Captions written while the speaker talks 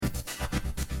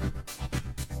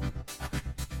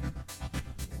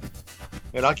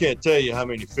And I can't tell you how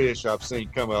many fish I've seen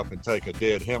come up and take a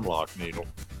dead hemlock needle,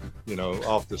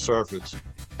 off the surface.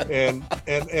 And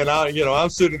I, I'm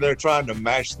sitting there trying to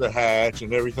mash the hatch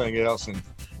and everything else,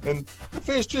 and the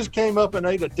fish just came up and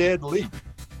ate a dead leaf.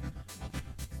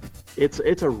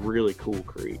 It's a really cool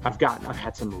creek. I've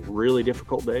had some really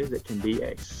difficult days. It can be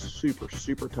a super,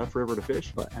 super tough river to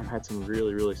fish, but I've had some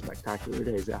really, really spectacular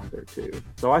days out there too.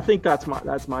 So I think that's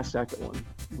my second one,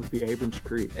 would be Abrams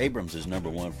Creek. Abrams is number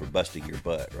one for busting your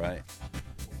butt, right?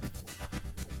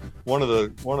 One of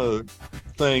the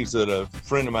things that a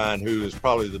friend of mine, who is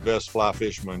probably the best fly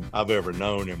fisherman I've ever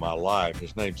known in my life,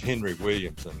 his name's Henry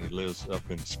Williamson. He lives up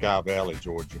in Sky Valley,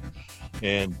 Georgia.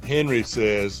 And Henry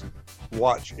says,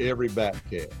 watch every back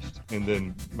cast and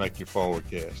then make your forward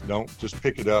cast. Don't just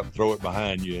pick it up, throw it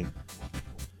behind you.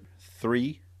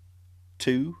 3,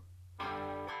 2.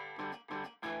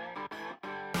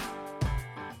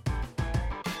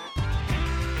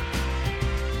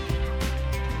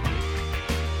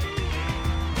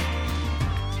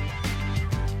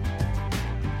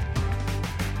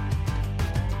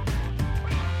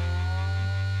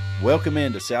 Welcome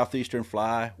into Southeastern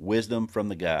Fly Wisdom from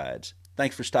the Guides.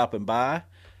 Thanks for stopping by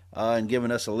and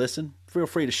giving us a listen. Feel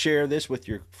free to share this with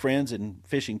your friends and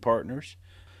fishing partners.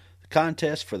 The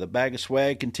contest for the Bag of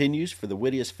Swag continues for the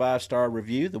Wittiest 5-Star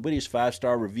Review. The Wittiest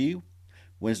 5-Star Review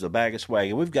wins the Bag of Swag.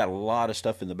 And we've got a lot of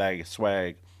stuff in the Bag of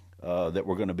Swag that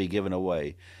we're going to be giving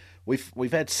away.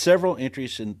 We've had several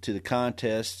entries into the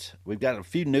contest. We've got a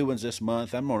few new ones this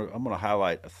month. I'm going to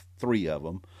highlight 3 of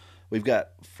them. We've got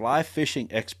fly fishing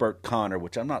expert Connor,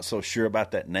 which I'm not so sure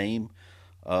about that name,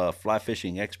 fly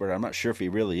fishing expert. I'm not sure if he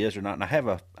really is or not, and I have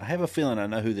a feeling I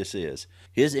know who this is.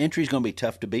 His entry's going to be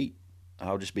tough to beat.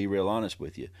 I'll just be real honest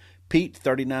with you. Pete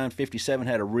 3957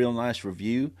 had a real nice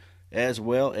review, as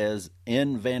well as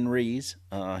N. Van Rees.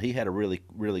 He had a really,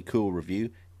 really cool review.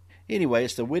 Anyway,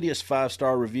 it's the Wittiest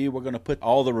 5-Star Review. We're going to put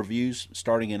all the reviews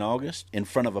starting in August in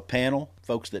front of a panel,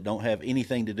 folks that don't have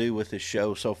anything to do with this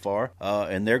show so far,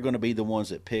 and they're going to be the ones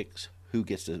that picks who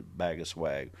gets the Bag of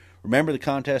Swag. Remember, the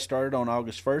contest started on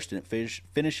August 1st, and it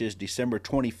finishes December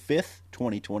 25th,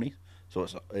 2020, so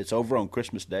it's over on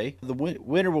Christmas Day. The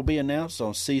winner will be announced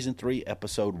on Season 3,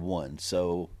 Episode 1,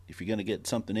 so if you're going to get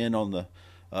something in on the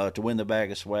to win the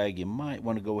Bag of Swag, you might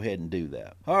want to go ahead and do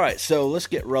that. All right, so let's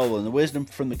get rolling. The Wisdom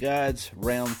from the Guides,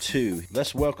 round 2.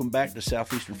 Let's welcome back to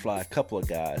Southeastern Fly a couple of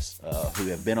guys who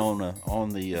have been on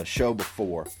the show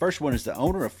before. First one is the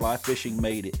owner of Fly Fishing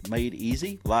Made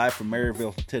Easy, live from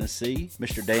Maryville, Tennessee,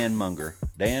 Mr. Dan Munger.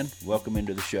 Dan, welcome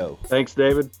into the show. Thanks,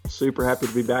 David. Super happy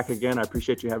to be back again. I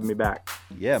appreciate you having me back.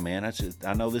 Yeah, man.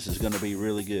 I know this is going to be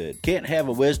really good. Can't have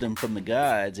a Wisdom from the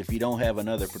Guides if you don't have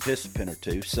another participant or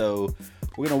two, so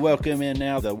we're going to welcome in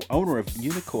now the owner of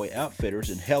Unicoi Outfitters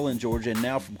in Helen, Georgia, and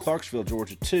now from Clarksville,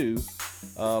 Georgia, too,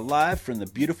 live from the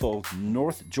beautiful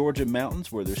North Georgia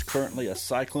mountains where there's currently a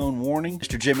cyclone warning,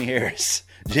 Mr. Jimmy Harris.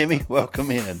 Jimmy, welcome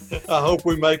in. I hope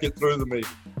we make it through the meeting.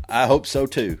 I hope so,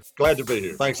 too. Glad to be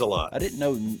here. Thanks a lot. I didn't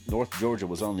know North Georgia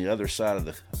was on the other side of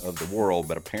the world,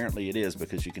 but apparently it is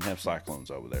because you can have cyclones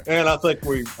over there. And I think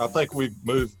we've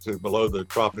moved to below the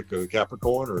Tropic of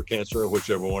Capricorn or Cancer, or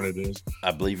whichever one it is.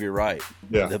 I believe you're right.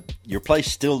 Yeah. Your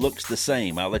place still looks the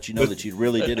same. I'll let you know that you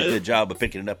really did a good job of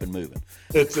picking it up and moving.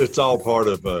 It's all part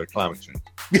of climate change.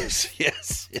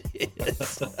 Yes, it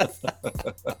is.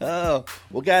 Oh,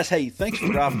 well, guys, hey, thanks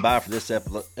for dropping by for this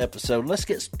episode. Let's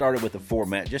get started with the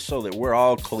format, just so that we're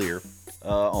all clear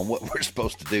on what we're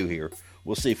supposed to do here.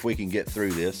 We'll see if we can get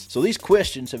through this. So these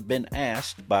questions have been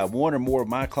asked by one or more of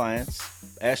my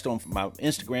clients, asked on my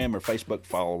Instagram or Facebook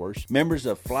followers, members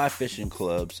of fly fishing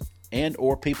clubs, and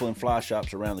or people in fly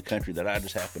shops around the country that I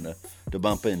just happen to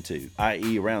bump into,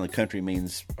 i.e. around the country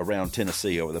means around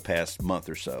Tennessee over the past month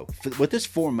or so. With this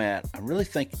format, I really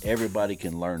think everybody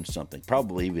can learn something,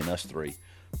 probably even us three.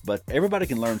 But everybody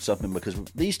can learn something because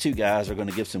these two guys are going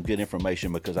to give some good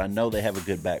information because I know they have a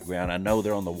good background. I know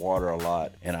they're on the water a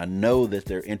lot, and I know that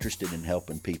they're interested in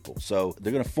helping people. So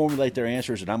they're going to formulate their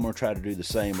answers, and I'm going to try to do the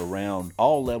same around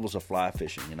all levels of fly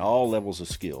fishing and all levels of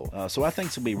skill. So I think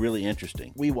it's going to be really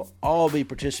interesting. We will all be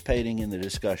participating in the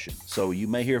discussion. So you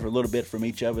may hear a little bit from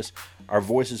each of us. Our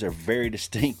voices are very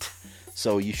distinct,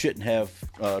 so you shouldn't have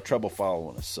trouble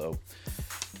following us. So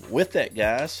with that,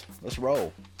 guys, let's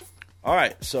roll. All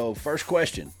right, so first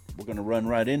question. We're going to run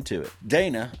right into it.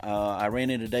 Dana, I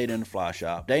ran into Dana in the fly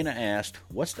shop. Dana asked,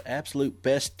 what's the absolute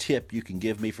best tip you can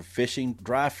give me for fishing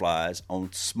dry flies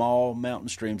on small mountain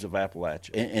streams of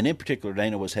Appalachia? And in particular,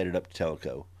 Dana was headed up to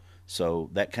Tellico. So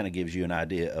that kind of gives you an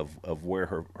idea of where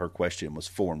her question was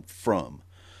formed from.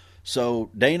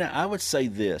 So, Dana, I would say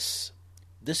this.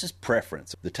 This is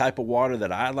preference. The type of water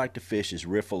that I like to fish is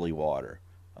riffle water.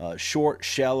 Short,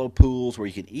 shallow pools where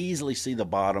you can easily see the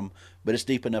bottom, but it's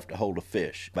deep enough to hold a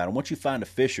fish. But once you find a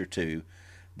fish or two,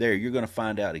 there you're going to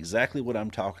find out exactly what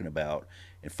I'm talking about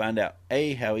and find out,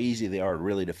 A, how easy they are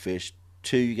really to fish.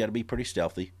 Two, you got to be pretty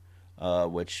stealthy,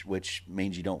 which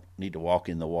means you don't need to walk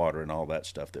in the water and all that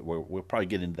stuff. That we'll probably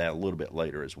get into that a little bit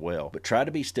later as well. But try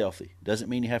to be stealthy. Doesn't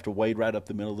mean you have to wade right up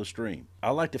the middle of the stream. I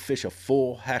like to fish a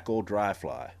full hackle dry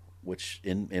fly, which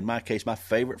in my case, my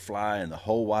favorite fly in the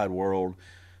whole wide world,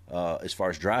 as far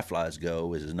as dry flies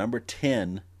go, is number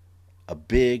 10, a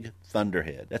big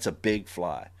thunderhead. That's a big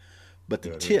fly. But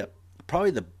the tip,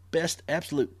 probably the best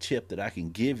absolute tip that I can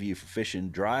give you for fishing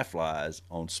dry flies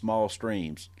on small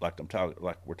streams, like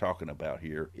we're talking about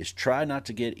here, is try not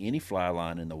to get any fly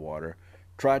line in the water.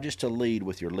 Try just to lead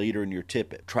with your leader and your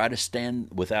tippet. Try to stand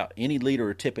without any leader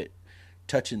or tippet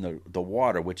touching the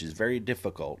water, which is very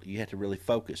difficult. You have to really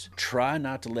focus. Try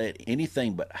not to let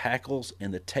anything but hackles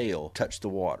and the tail touch the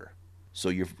water. So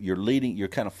you're leading, you're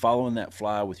kind of following that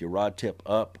fly with your rod tip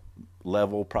up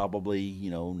level, probably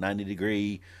 90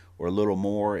 degree or a little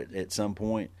more at some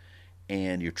point,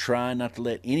 and you're trying not to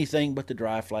let anything but the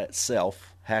dry fly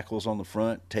itself, hackles on the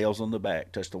front, tails on the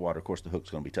back, touch the water. Of course, the hook's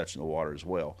going to be touching the water as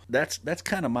well. That's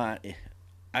kind of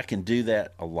I can do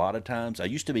that a lot of times. I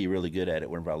used to be really good at it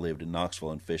whenever I lived in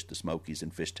Knoxville and fished the Smokies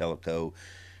and fished Tellico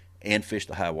and fished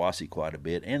the Hiawassee quite a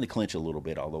bit and the Clinch a little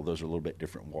bit, although those are a little bit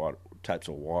different types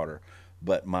of water.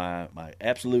 But my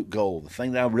absolute goal, the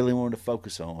thing that I really wanted to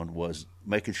focus on, was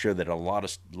making sure that a lot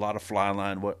of fly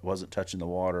line wasn't touching the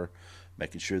water,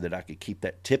 making sure that I could keep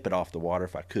that tippet off the water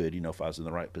if I could, if I was in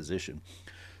the right position.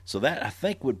 So that, I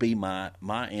think, would be my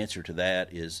answer to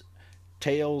that, is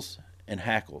tails and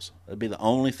hackles. That'd be the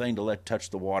only thing to let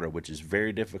touch the water, which is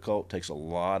very difficult, takes a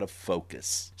lot of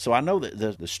focus. So I know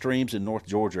that the streams in North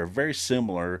Georgia are very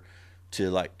similar to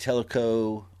like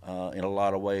Tellico in a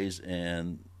lot of ways,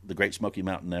 and the Great Smoky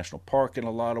Mountain National Park in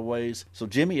a lot of ways. So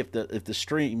Jimmy, if the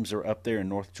streams are up there in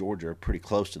North Georgia are pretty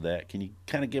close to that, can you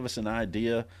kind of give us an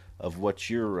idea of what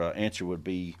your answer would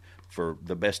be for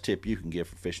the best tip you can give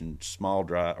for fishing small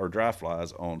dry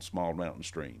flies on small mountain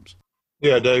streams?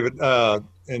 Yeah, David,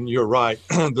 and you're right.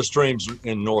 The streams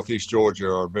in Northeast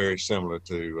Georgia are very similar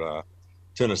to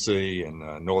Tennessee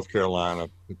and North Carolina,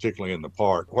 particularly in the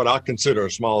park. What I consider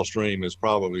a small stream is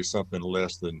probably something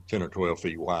less than 10 or 12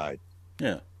 feet wide.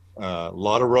 Yeah. A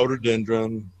lot of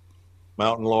rhododendron,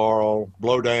 mountain laurel,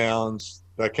 blowdowns,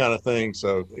 that kind of thing.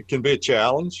 So it can be a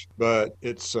challenge, but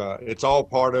it's all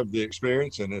part of the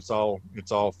experience, and it's all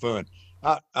fun.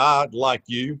 I like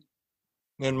you,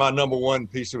 and my number one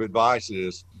piece of advice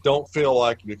is, don't feel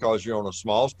like because you're on a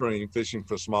small stream fishing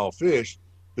for small fish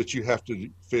that you have to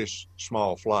fish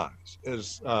small flies.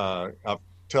 As I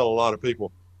tell a lot of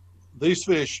people, these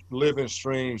fish live in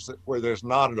streams where there's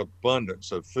not an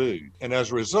abundance of food. And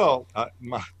as a result,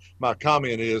 my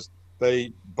comment is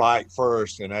they bite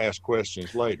first and ask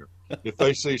questions later. If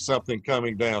they see something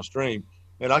coming downstream,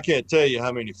 and I can't tell you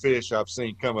how many fish I've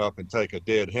seen come up and take a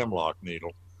dead hemlock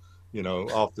needle,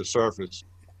 off the surface.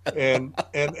 And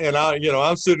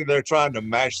I'm sitting there trying to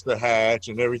mash the hatch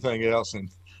and everything else.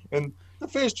 And the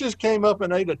fish just came up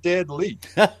and ate a dead leaf.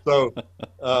 So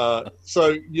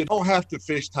you don't have to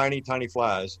fish tiny, tiny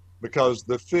flies, because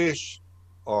the fish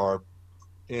are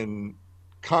in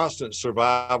constant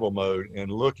survival mode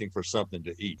and looking for something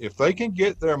to eat. If they can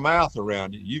get their mouth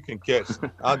around you, you can catch.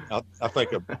 I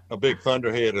think a big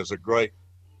thunderhead is a great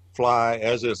fly,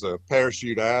 as is a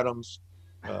parachute Adams.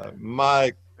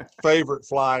 My favorite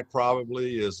fly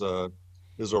probably is a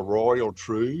royal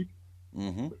trude.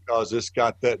 Mm-hmm. Because it's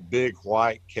got that big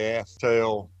white calf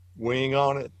tail wing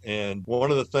on it. And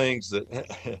one of the things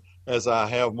that, as I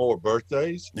have more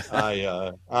birthdays,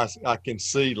 I can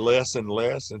see less and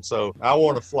less, and so I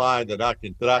want a fly that I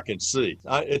can see.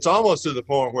 It's almost to the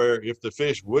point where if the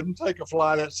fish wouldn't take a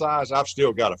fly that size, I've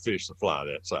still got to fish the fly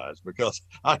that size, because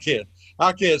I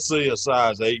can't see a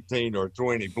size 18 or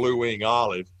 20 blue wing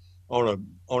olive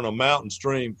on a mountain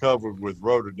stream covered with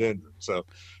rhododendron. So,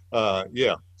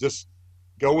 just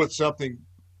go with something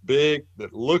big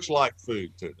that looks like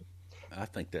food to them. I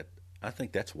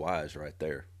think that's wise right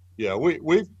there. Yeah,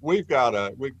 we've got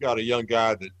a young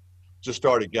guy that just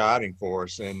started guiding for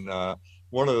us, and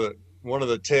one of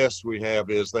the tests we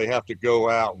have is they have to go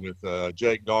out with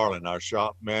Jake Darling, our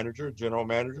shop manager, general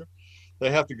manager. They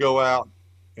have to go out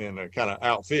and kind of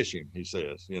out fishing, he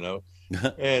says,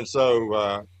 and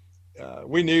so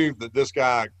we knew that this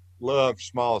guy loved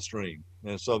small stream.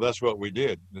 And so that's what we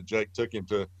did. Jake took him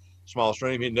to small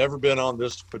stream. He'd never been on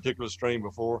this particular stream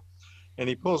before. And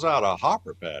he pulls out a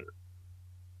hopper pattern.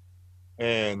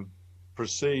 And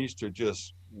proceeds to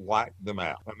just whack them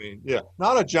out. I mean, yeah,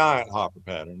 not a giant hopper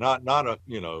pattern, not a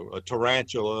a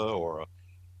tarantula or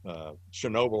a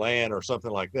Chernobyl ant or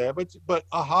something like that, but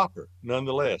a hopper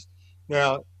nonetheless.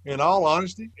 Now, in all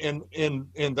honesty, in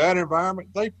that environment,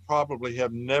 they probably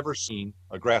have never seen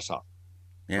a grasshopper.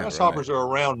 Yeah, Grasshoppers right. are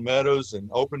around meadows and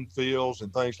open fields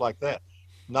and things like that,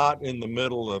 not in the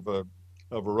middle of a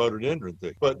rhododendron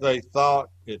thicket. But they thought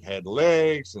it had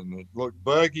legs and it looked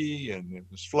buggy and it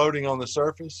was floating on the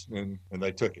surface, and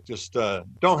they took it. Just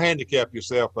don't handicap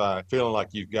yourself by feeling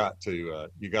like you got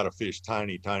to fish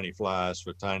tiny flies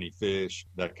for tiny fish,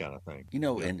 that kind of thing.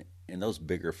 Yeah. And those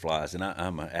bigger flies, and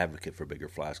I'm an advocate for bigger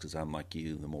flies because I'm like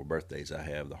you. The more birthdays I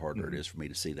have, the harder it is for me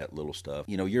to see that little stuff.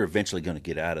 You're eventually going to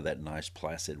get out of that nice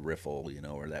placid riffle,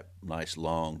 or that nice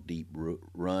long deep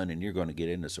run, and you're going to get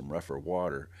into some rougher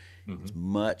water. It's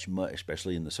much,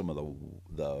 especially in some of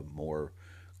the more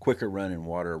quicker running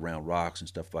water around rocks and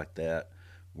stuff like that,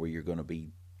 where you're going to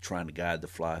be trying to guide the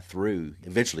fly through.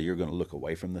 Eventually, you're going to look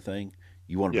away from the thing.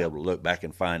 You want to be able to look back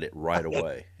and find it right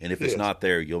away. And if it's not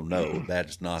there, you'll know that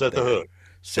it's not Set there. the hook.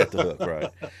 Set the hook,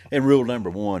 right. And rule number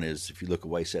one is if you look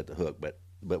away, set the hook.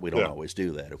 But we don't always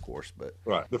do that, of course. But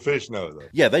right, the fish know though.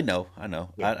 Yeah, they know. I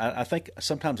know. Yeah. I think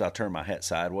sometimes I'll turn my hat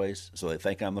sideways so they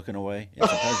think I'm looking away. And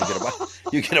sometimes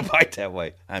you get a bite that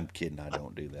way. I'm kidding. I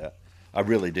don't do that. I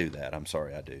really do that. I'm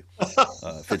sorry, I do.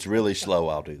 If it's really slow,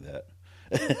 I'll do that.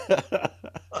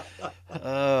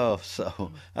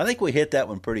 So I think we hit that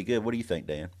one pretty good. What do you think,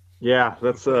 Dan? Yeah,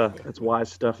 that's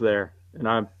wise stuff there. And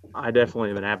I definitely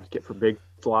am an advocate for big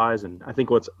flies. And I think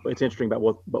what's interesting about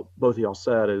what both of y'all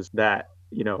said is that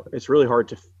it's really hard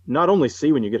to not only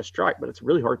see when you get a strike, but it's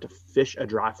really hard to fish a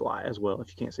dry fly as well if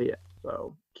you can't see it.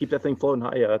 So keep that thing floating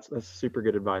high. Yeah, that's super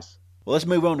good advice. Well, let's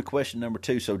move on to question number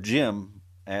 2. So Jim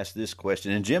asked this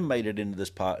question, and Jim made it into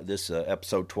this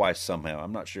episode twice somehow.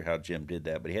 I'm not sure how Jim did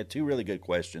that, but he had 2 really good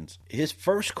questions. His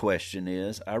first question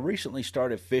is, I recently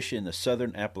started fishing the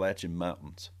southern Appalachian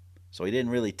Mountains. So he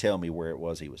didn't really tell me where it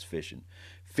was he was fishing.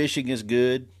 Fishing is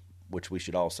good, which we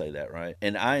should all say that, right?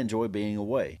 And I enjoy being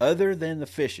away. Other than the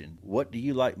fishing, what do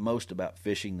you like most about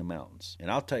fishing the mountains?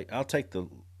 And I'll take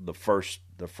the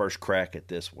first crack at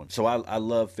this one. So I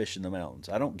love fishing the mountains.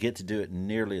 I don't get to do it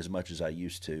nearly as much as I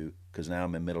used to because now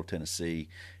I'm in Middle Tennessee,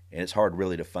 and it's hard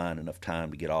really to find enough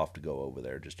time to get off to go over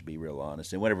there, just to be real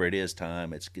honest. And whenever it is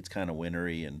time, it's kind of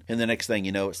wintry, and the next thing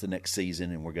you know, it's the next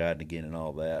season, and we're guiding again and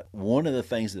all that. One of the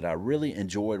things that I really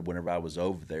enjoyed whenever I was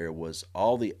over there was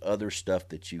all the other stuff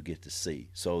that you get to see.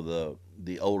 So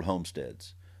the old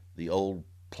homesteads, the old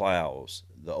plows,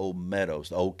 the old meadows,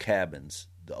 the old cabins,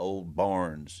 the old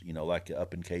barns, like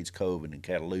up in Cades Cove and in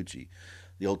Cataloochee,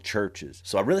 the old churches.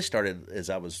 So I really started as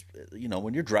I was,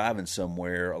 when you're driving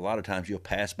somewhere, a lot of times you'll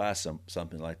pass by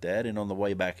something like that, and on the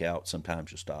way back out,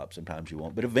 sometimes you'll stop, sometimes you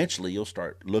won't, but eventually you'll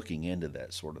start looking into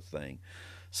that sort of thing.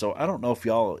 So I don't know if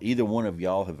either one of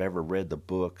y'all have ever read the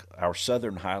book Our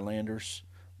Southern Highlanders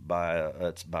by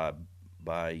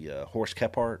Horace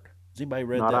Kephart. Has anybody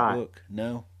read that book?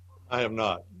 No? I have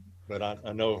not. But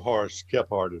I know Horace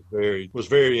Kephart was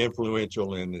very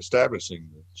influential in establishing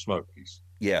the Smokies.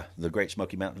 Yeah, the Great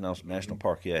Smoky Mountain National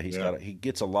Park. Yeah, he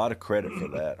gets a lot of credit for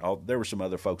that. There were some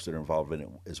other folks that are involved in it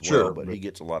as well, but he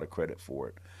gets a lot of credit for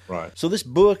it. Right. So this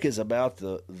book is about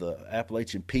the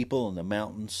Appalachian people and the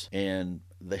mountains and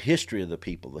the history of the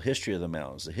people, the history of the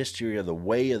mountains, the history of the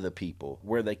way of the people,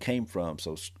 where they came from.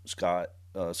 So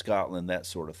Scotland, that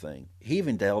sort of thing. He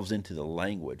even delves into the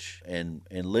language, and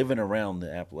living around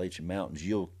the Appalachian Mountains,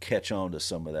 you'll catch on to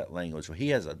some of that language. He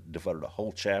has devoted a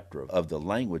whole chapter of the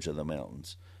language of the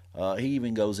mountains. He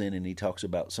even goes in and he talks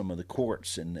about some of the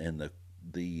courts and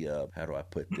the how do I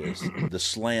put this, the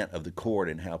slant of the court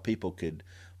and how people could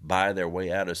buy their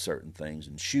way out of certain things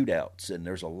and shootouts. And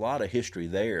there's a lot of history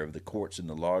there of the courts and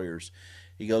the lawyers.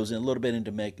 He goes in a little bit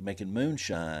into making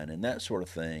moonshine and that sort of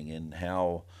thing, and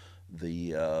how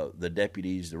the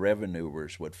deputies, the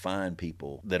revenuers would find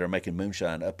people that are making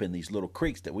moonshine up in these little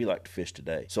creeks that we like to fish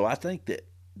today. So I think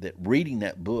that reading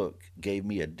that book gave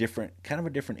me a different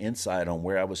insight on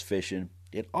where I was fishing.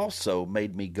 It also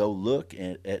made me go look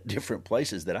at different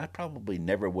places that I probably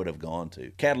never would have gone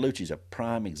to. Cataloochee is a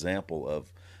prime example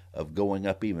of going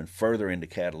up even further into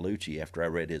Cataloochee after I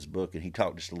read his book, and he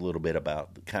talked just a little bit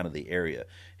about kind of the area.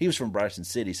 He was from Bryson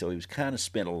City, so he was kind of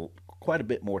spent quite a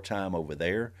bit more time over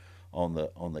there on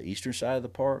the eastern side of the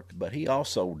park, but he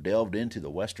also delved into the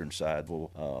western side.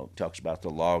 Talks about the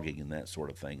logging and that sort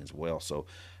of thing as well. So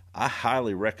I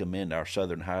highly recommend Our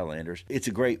Southern Highlanders. It's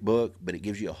a great book, but it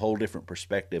gives you a whole different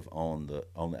perspective on the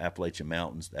Appalachian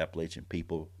Mountains, the Appalachian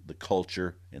people, the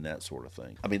culture, and that sort of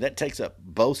thing. I mean, that takes up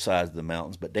both sides of the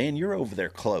mountains, but Dan, you're over there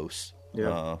close.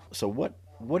 Yeah. So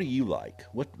what do you like?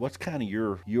 What's kind of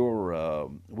your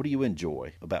what do you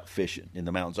enjoy about fishing in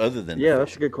the mountains other than Yeah, the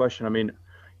that's a fishing? good question. I mean,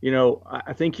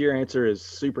 I think your answer is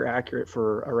super accurate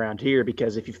for around here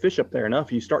because if you fish up there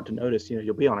enough, you start to notice,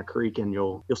 you'll be on a creek and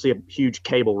you'll see a huge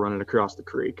cable running across the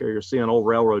creek, or you'll see an old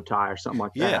railroad tie or something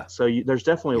like Yeah. that. So there's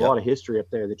definitely a Yep. lot of history up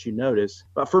there that you notice.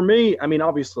 But for me, I mean,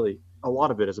 obviously, a lot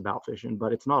of it is about fishing,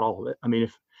 but it's not all of it. I mean,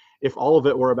 if all of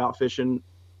it were about fishing,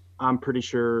 I'm pretty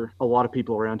sure a lot of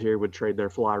people around here would trade their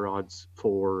fly rods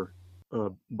for a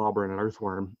bobber and an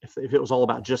earthworm. If it was all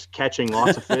about just catching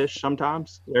lots of fish,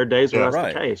 sometimes there are days where Yeah, that's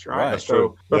right, the case, right? right. That's So,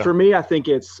 true. but Yeah. for me, I think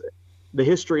it's the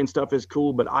history and stuff is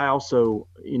cool, but I also,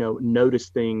 notice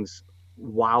things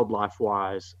wildlife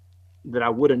wise that I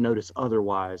wouldn't notice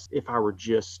otherwise if I were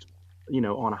just,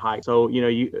 on a hike. So,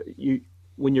 you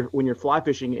when you're fly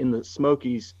fishing in the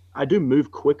Smokies, I do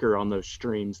move quicker on those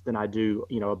streams than I do,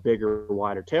 a bigger,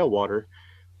 wider tailwater,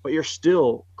 but you're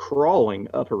still crawling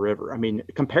up a river. I mean,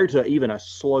 compared to even a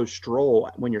slow stroll,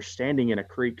 when you're standing in a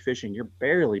creek fishing, you're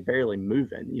barely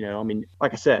moving. I mean,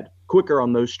 like I said, quicker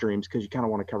on those streams because you kind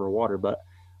of want to cover water. But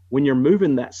when you're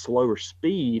moving that slower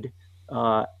speed,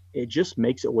 it just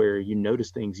makes it where you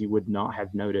notice things you would not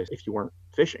have noticed if you weren't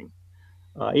fishing.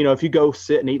 If you go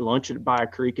sit and eat lunch by a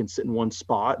creek and sit in one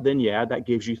spot, then yeah, that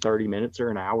gives you 30 minutes or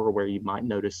an hour where you might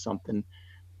notice something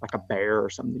like a bear or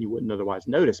something that you wouldn't otherwise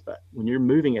notice. But when you're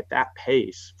moving at that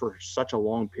pace for such a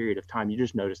long period of time, you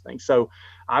just notice things. So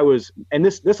and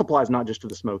this applies not just to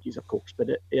the Smokies, of course, but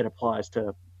it applies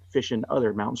to fishing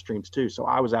other mountain streams too. So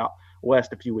I was out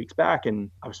west a few weeks back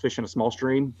and I was fishing a small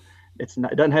stream. It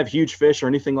doesn't have huge fish or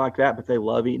anything like that, but they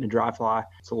love eating a dry fly.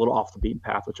 It's a little off the beaten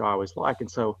path, which I always like. And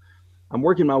so I'm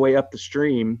working my way up the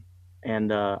stream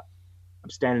and I'm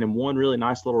standing in one really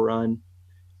nice little run.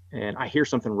 And I hear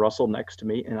something rustle next to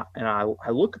me, and I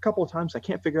look a couple of times. I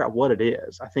can't figure out what it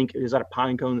is. I think, is that a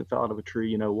pine cone that fell out of a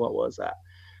tree? What was that?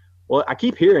 Well, I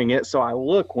keep hearing it, so I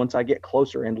look once I get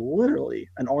closer, and literally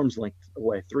an arm's length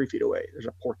away, 3 feet away, there's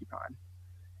a porcupine,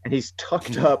 and he's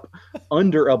tucked up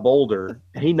under a boulder,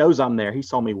 and he knows I'm there. He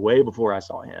saw me way before I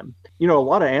saw him. A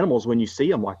lot of animals, when you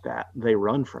see them like that, they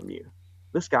run from you.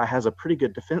 This guy has a pretty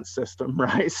good defense system,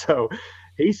 right? So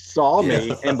he saw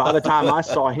me, and by the time I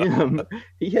saw him,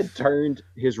 he had turned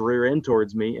his rear end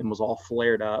towards me and was all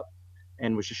flared up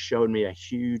and was just showing me a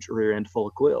huge rear end full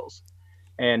of quills.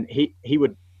 And he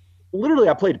would literally,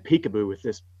 I played peekaboo with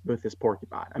this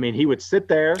porcupine. I mean, he would sit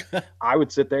there, I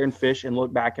would sit there and fish and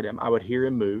look back at him. I would hear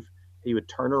him move. He would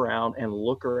turn around and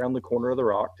look around the corner of the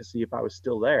rock to see if I was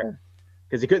still there.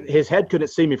 Because his head couldn't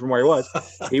see me from where he was.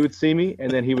 He would see me, and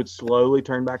then he would slowly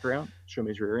turn back around, show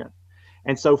me his rear end.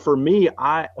 And so for me,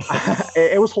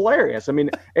 it was hilarious. I mean,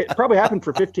 it probably happened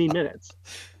for 15 minutes,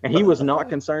 and he was not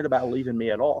concerned about leaving me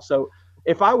at all. So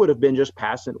if I would have been just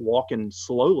walking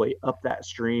slowly up that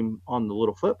stream on the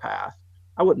little footpath,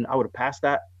 I would have passed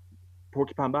that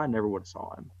porcupine by and never would have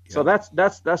saw him. Yeah. So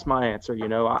that's my answer.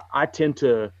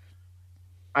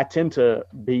 I tend to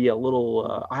be a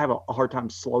little, I have a hard time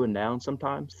slowing down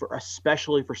sometimes,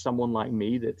 especially for someone like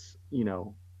me that's,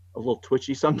 a little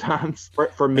twitchy sometimes.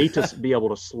 For me to be able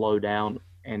to slow down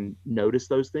and notice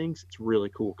those things, it's really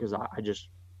cool because I just,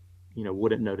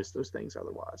 wouldn't notice those things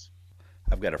otherwise.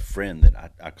 I've got a friend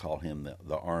that I call him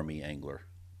the Army angler.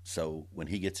 So when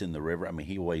he gets in the river, I mean,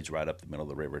 he wades right up the middle of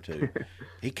the river too.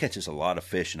 He catches a lot of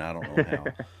fish, and I don't know how.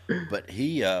 But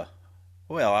he,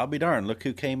 well, I'll be darned. Look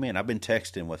who came in. I've been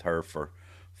texting with her for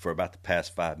about the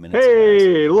past 5 minutes.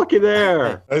 Hey, guys. Looky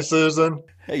there. Hey, Susan.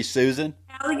 Hey, Susan.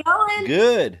 How's it going?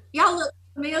 Good. Y'all look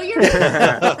familiar.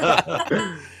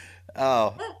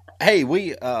 Hey,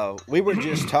 we were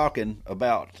just talking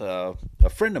about a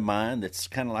friend of mine that's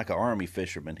kind of like an Army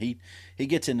fisherman. He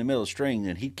gets in the middle of the stream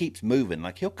and he keeps moving.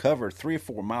 Like he'll cover 3 or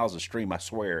 4 miles of stream, I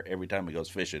swear, every time he goes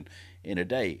fishing in a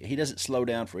day. He doesn't slow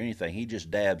down for anything. He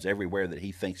just dabs everywhere that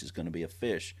he thinks is going to be a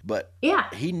fish. But yeah,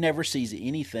 he never sees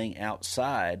anything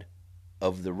outside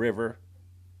of the river.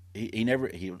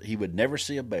 He would never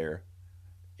see a bear.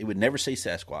 He would never see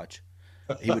Sasquatch.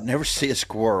 He would never see a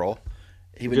squirrel.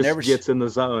 He would never gets in the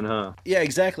zone, huh? Yeah,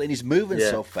 exactly. And he's moving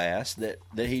so fast that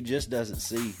he just doesn't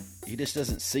see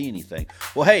anything.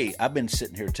 Well, hey, I've been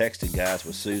sitting here texting guys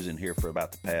with Susan here for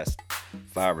about the past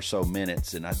 5 or so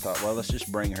minutes, and I thought, well, let's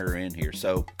just bring her in here.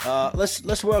 So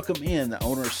let's welcome in the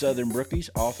owner of Southern Brookies,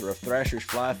 author of Thrasher's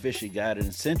Fly Fishing Guide, an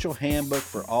essential handbook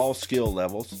for all skill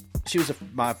levels. She was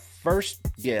my first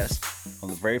guest on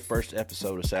the very first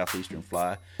episode of Southeastern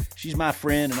Fly. She's my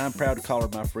friend, and I'm proud to call her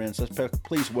my friend. So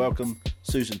please welcome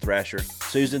Susan Thrasher.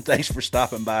 Susan, thanks for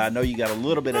stopping by. I know you got a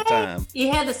little bit of time.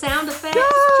 You had the sound effects.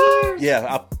 Cheers.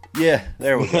 Yeah, Yeah,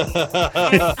 there we go.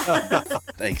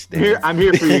 Thanks, Dan. I'm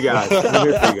here for you guys.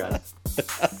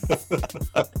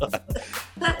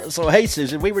 So, hey,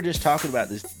 Susan, we were just talking about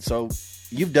this. So,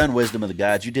 you've done Wisdom of the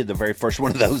Guides. You did the very first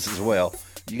one of those as well.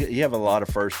 You have a lot of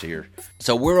firsts here.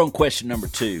 So, we're on question number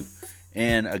 2.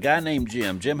 And a guy named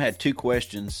Jim. Jim had 2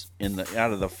 questions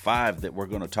out of the 5 that we're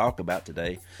going to talk about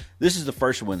today. This is the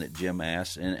first one that Jim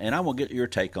asked, and I will get your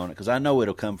take on it because I know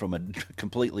it'll come from a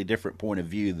completely different point of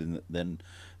view than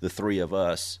the 3 of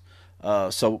us.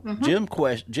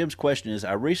 Jim's question is,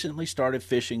 I recently started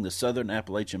fishing the Southern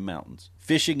Appalachian Mountains.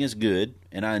 Fishing is good,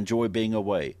 and I enjoy being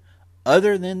away.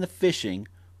 Other than the fishing,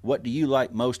 what do you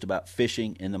like most about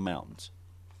fishing in the mountains?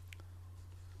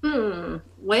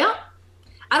 Well,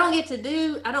 I don't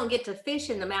get to fish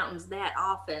in the mountains that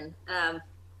often.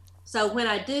 So when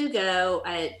I do go,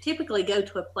 I typically go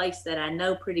to a place that I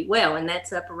know pretty well, and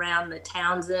that's up around the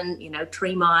Townsend,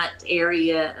 Tremont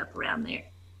area, up around there.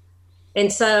 And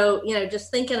so,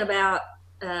 just thinking about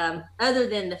other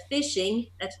than the fishing,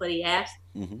 that's what he asked.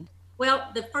 Mm-hmm. Well,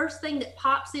 the first thing that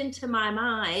pops into my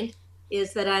mind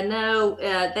is that I know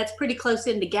that's pretty close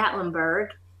into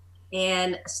Gatlinburg.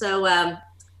 And so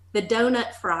the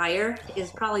Donut Fryer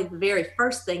is probably the very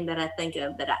first thing that I think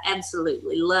of that I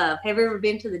absolutely love. Have you ever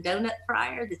been to the Donut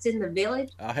Fryer that's in the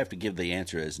village? I'll have to give the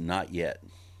answer as not yet.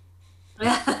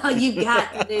 You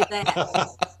got to do that.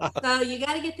 So you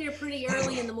got to get there pretty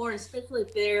early in the morning, especially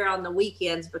if they're on the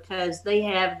weekends, because they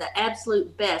have the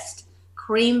absolute best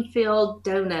cream-filled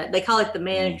donut. They call it the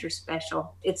manager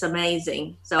special. It's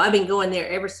amazing. So I've been going there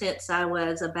ever since I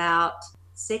was about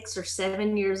 6 or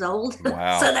 7 years old.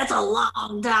 Wow. So that's a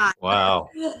long time. Wow.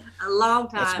 A long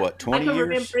time. That's what, 20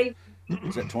 years?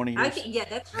 Is that 20 years? Yeah,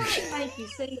 that's right. Thank you.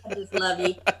 See, I just love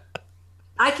you.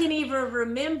 I can even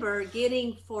remember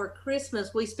getting for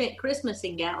Christmas, we spent Christmas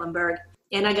in Gatlinburg,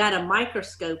 and I got a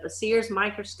microscope, a Sears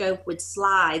microscope with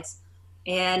slides,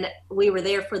 and we were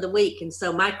there for the week. And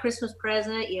so my Christmas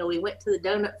present, we went to the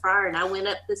Donut Fryer, and I went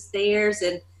up the stairs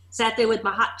and sat there with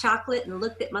my hot chocolate and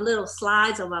looked at my little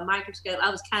slides on my microscope. I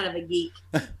was kind of a geek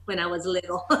when I was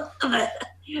little. I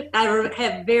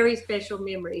have very special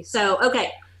memories. So,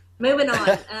 okay, moving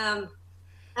on.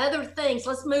 Other things,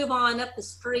 let's move on up the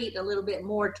street a little bit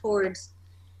more towards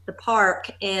the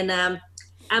park. And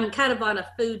I'm kind of on a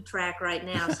food track right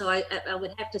now. So I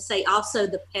would have to say also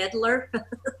the Peddler,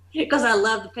 because I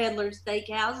love the Peddler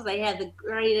Steakhouse. They have the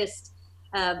greatest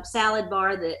salad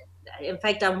bar that, in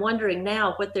fact, I'm wondering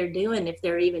now what they're doing, if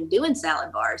they're even doing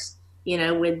salad bars,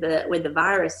 with the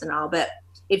virus and all. But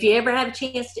if you ever have a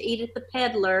chance to eat at the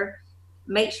Peddler,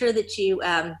 make sure that you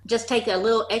just take a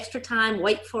little extra time,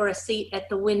 wait for a seat at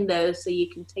the window so you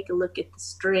can take a look at the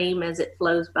stream as it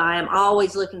flows by. I'm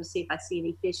always looking to see if I see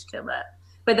any fish come up.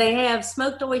 But they have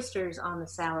smoked oysters on the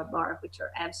salad bar, which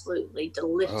are absolutely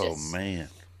delicious. Oh, man.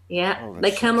 Yeah,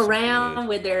 they come around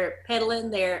with their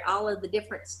peddling all of the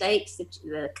different steaks,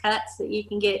 the cuts that you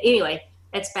can get. Anyway,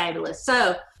 that's fabulous.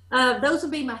 So those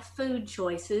would be my food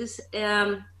choices.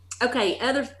 Okay,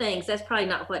 other things. That's probably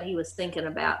not what he was thinking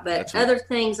about, but other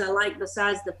things I like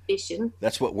besides the fishing.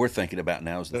 That's what we're thinking about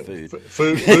now is the food.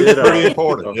 Food's pretty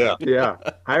important, yeah. Yeah,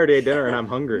 I already ate dinner and I'm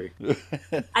hungry.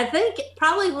 I think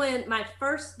probably when my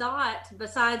first thought,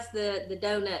 besides the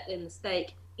donut and the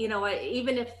steak,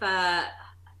 even if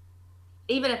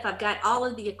I've got all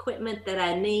of the equipment that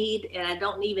I need and I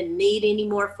don't even need any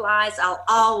more flies, I'll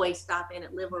always stop in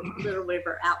at Little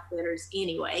River Outfitters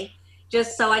anyway,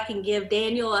 just so I can give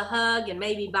Daniel a hug and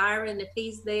maybe Byron if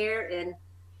he's there. And,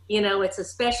 it's a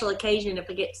special occasion if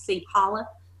I get to see Paula.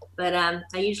 But I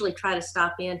usually try to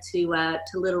stop into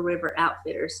Little River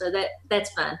Outfitters. So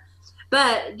that's fun.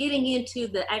 But getting into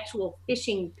the actual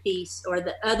fishing piece, or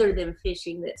the other than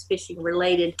fishing that's fishing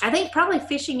related, I think probably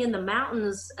fishing in the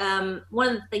mountains, one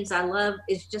of the things I love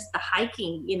is just the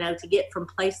hiking, to get from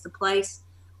place to place.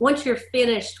 Once you're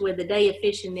finished with a day of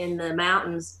fishing in the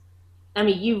mountains, I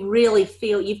mean, you really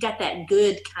feel you've got that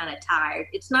good kind of tired.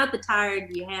 It's not the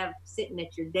tired you have sitting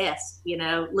at your desk,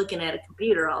 looking at a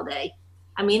computer all day.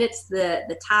 I mean, it's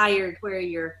the tired where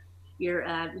your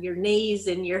knees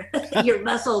and your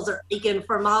muscles are aching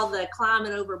from all the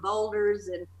climbing over boulders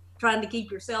and trying to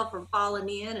keep yourself from falling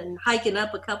in and hiking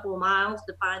up a couple of miles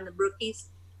to find the brookies.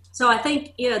 So I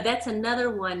think, that's another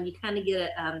one. You kind of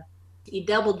get you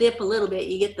double dip a little bit.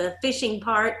 You get the fishing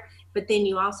part, but then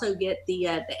you also get the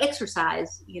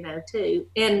exercise, too.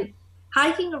 And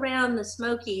hiking around the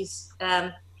Smokies,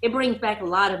 it brings back a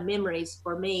lot of memories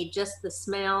for me, just the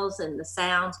smells and the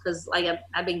sounds, because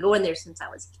I've been going there since I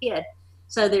was a kid.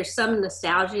 So there's some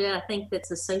nostalgia, I think,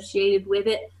 that's associated with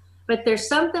it. But there's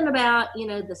something about,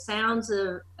 the sounds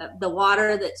of the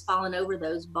water that's falling over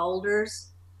those boulders.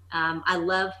 I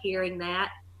love hearing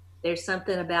that. There's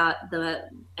something about the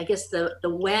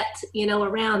wet,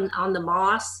 around on the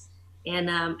moss and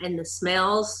the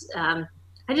smells.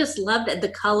 I just love that, the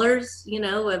colors,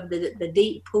 of the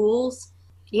deep pools,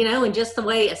 and just the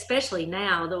way, especially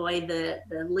now, the way the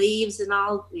leaves and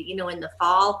all, in the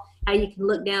fall, how you can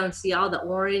look down and see all the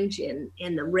orange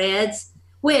and the reds,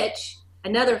 which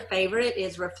another favorite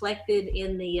is reflected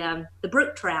in the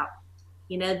brook trout.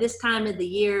 This time of the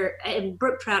year, and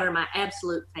brook trout are my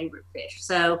absolute favorite fish.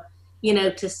 So,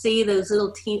 to see those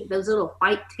little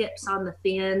white tips on the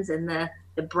fins and the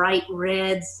bright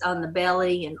reds on the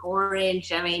belly and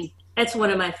orange. I mean, that's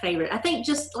one of my favorite. I think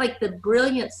just like the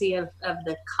brilliancy of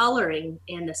the coloring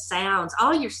and the sounds,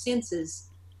 all your senses,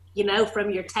 from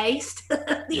your taste,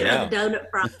 the donut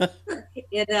from,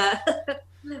 and,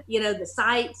 the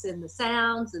sights and the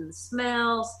sounds and the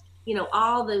smells,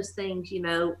 all those things,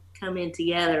 come in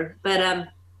together. But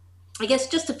I guess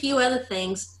just a few other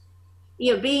things.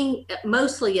 Being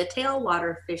mostly a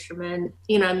tailwater fisherman,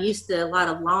 I'm used to a lot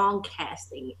of long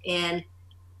casting. And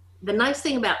the nice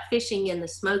thing about fishing in the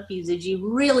Smokies is you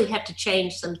really have to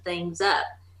change some things up.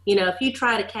 If you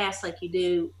try to cast like you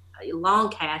do a long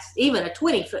cast, even a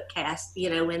 20-foot cast, in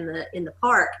the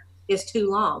park is too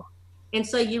long. And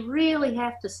so you really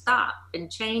have to stop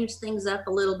and change things up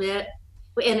a little bit.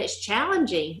 And it's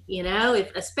challenging,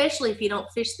 especially if you don't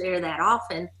fish there that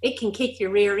often, it can kick your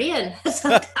rear end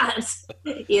sometimes,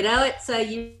 So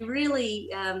you really,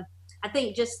 I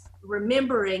think just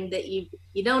remembering that you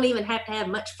don't even have to have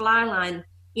much fly line,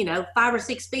 5 or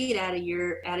 6 feet out of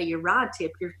your rod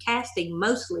tip. You're casting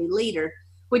mostly leader,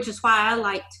 which is why I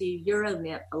like to Euro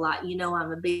nymph a lot.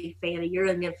 I'm a big fan of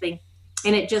Euro nymphing,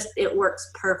 and it works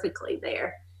perfectly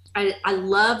there. I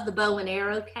love the bow and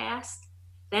arrow cast.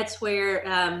 That's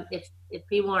where, if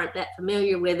people aren't that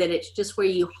familiar with it, it's just where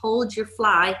you hold your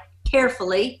fly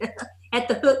carefully at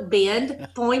the hook bend,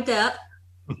 point up,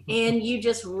 and you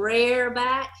just rear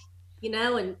back,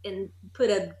 and put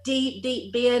a deep,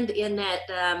 deep bend in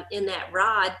that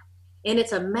rod. And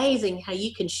it's amazing how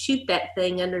you can shoot that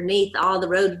thing underneath all the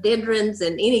rhododendrons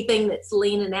and anything that's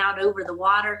leaning out over the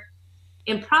water.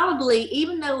 And probably,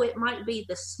 even though it might be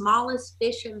the smallest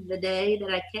fish of the day that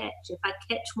I catch, if I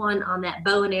catch one on that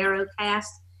bow and arrow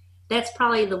cast, that's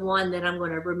probably the one that I'm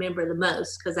going to remember the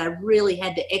most, because I really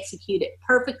had to execute it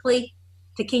perfectly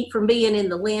to keep from being in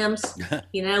the limbs,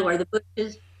 or the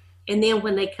bushes. And then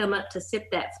when they come up to sip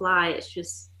that fly,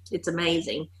 it's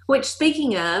amazing. Which,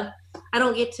 speaking of, I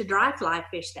don't get to dry fly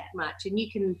fish that much. And you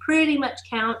can pretty much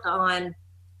count on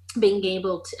being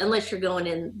able to, unless you're going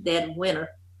in dead winter,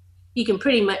 you can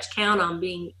pretty much count on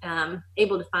being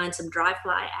able to find some dry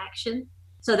fly action.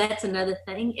 So that's another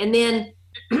thing. And then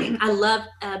I love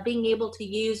being able to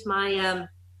use my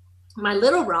my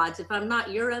little rods. If I'm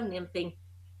not Euro nymphing,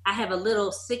 I have a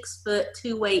little 6-foot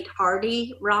 2-weight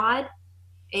Hardy rod,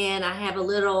 and I have a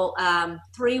little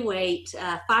 3-weight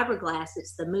fiberglass.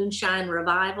 It's the Moonshine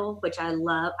Revival, which I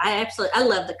love. I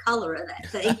love the color of that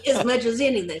thing as much as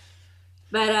anything.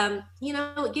 But,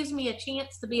 it gives me a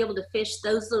chance to be able to fish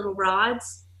those little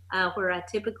rods where I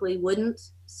typically wouldn't.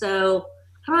 So,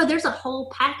 there's a whole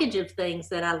package of things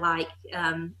that I like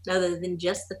other than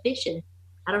just the fishing.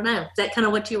 I don't know. Is that kind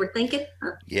of what you were thinking?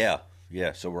 Yeah.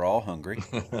 So we're all hungry.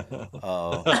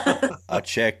 I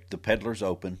checked. The Peddler's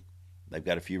open. They've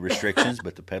got a few restrictions,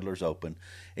 but the Peddler's open.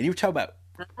 And you were talking about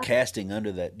casting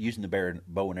under that, using the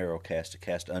bow and arrow cast to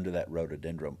cast under that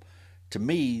rhododendron. To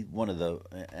me,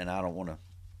 and I don't want to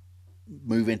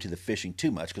move into the fishing too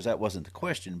much because that wasn't the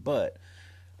question, but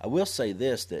I will say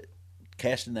this, that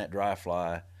casting that dry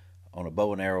fly on a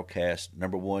bow and arrow cast,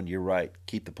 number one, you're right,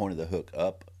 keep the point of the hook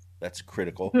up. That's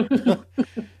critical.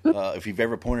 If you've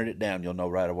ever pointed it down, you'll know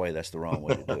right away that's the wrong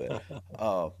way to do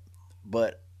it.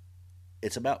 But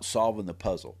it's about solving the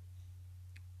puzzle.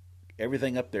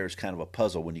 Everything up there is kind of a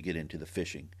puzzle when you get into the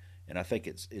fishing, and I think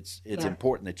it's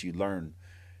important that you learn.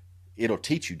 It'll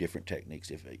teach you different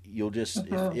techniques.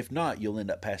 If not, you'll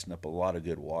end up passing up a lot of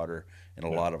good water and a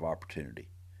lot of opportunity.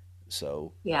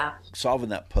 So solving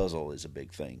that puzzle is a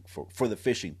big thing for the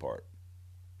fishing part.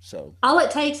 So all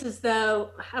it takes is, though,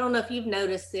 I don't know if you've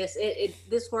noticed this.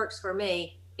 This works for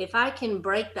me. If I can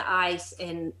break the ice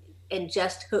and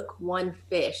just hook one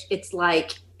fish, it's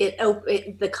like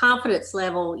the confidence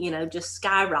level, just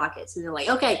skyrockets, and they're like,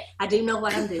 okay, I do know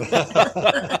what I'm doing.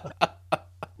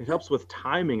 It helps with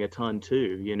timing a ton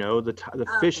too.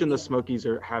 The fish in the Smokies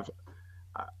have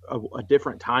a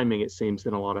different timing, it seems,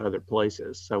 than a lot of other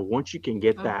places. So once you can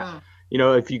get that,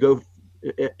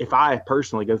 if I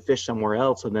personally go fish somewhere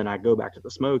else and then I go back to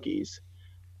the Smokies,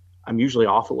 I'm usually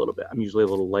off a little bit. I'm usually a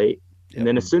little late. And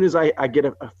then as soon as I get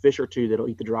a fish or two that'll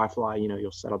eat the dry fly,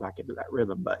 you'll settle back into that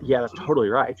rhythm. But yeah, that's totally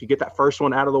right. If you get that first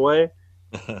one out of the way,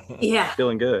 yeah,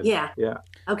 feeling good. Yeah. Yeah.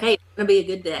 Okay. It's going to be a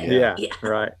good day. Yeah.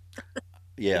 Right.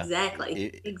 Yeah.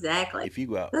 Exactly. If you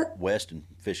go out west and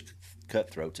fish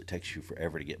cutthroats, it takes you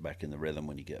forever to get back in the rhythm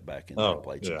when you get back in the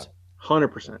Appalachians.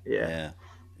 100%. Yeah.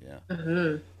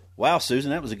 Mm-hmm. Wow, Susan,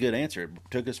 that was a good answer. It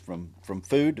took us from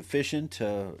food to fishing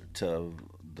to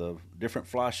the different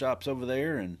fly shops over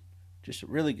there, and just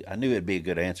really, I knew it'd be a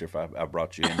good answer if I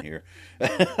brought you in here.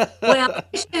 Well,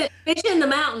 fishing in the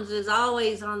mountains is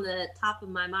always on the top of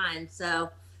my mind.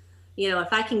 So,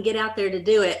 if I can get out there to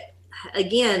do it,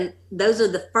 again, those are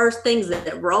the first things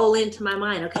that roll into my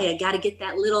mind. Okay, I got to get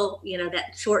that little,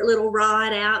 that short little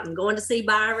rod out and going to see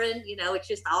Byron. It's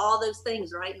just all those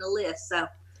things right in the list. So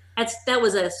that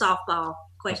was a softball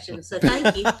question. So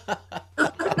thank you.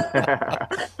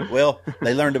 Well,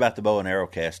 they learned about the bow and arrow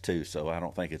cast too, so I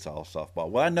don't think it's all softball.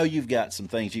 Well, I know you've got some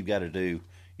things you've got to do.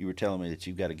 You were telling me that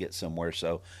you've got to get somewhere,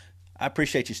 so I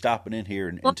appreciate you stopping in here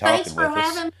and talking with us. Thanks for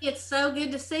having me. It's so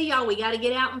good to see y'all. We got to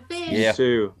get out and fish. Yeah,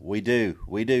 too. We do,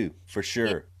 for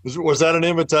sure. Was that an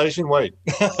invitation? Wait.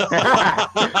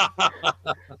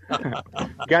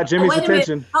 Got Jimmy's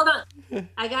attention. Hold on.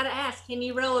 I got to ask, can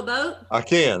you row a boat? I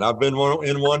can. I've been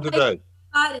in one today.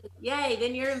 Yay,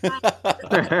 then you're invited.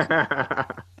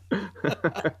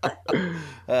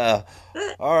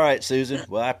 All right, Susan.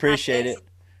 Well, I appreciate it.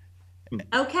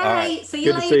 Okay. Right. See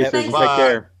you Good later. to see you, Susan. Take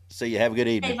care. See you. Have a good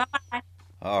evening. Okay, bye.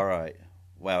 All right.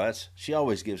 Wow, she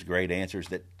always gives great answers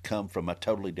that come from a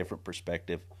totally different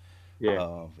perspective.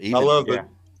 Yeah. I love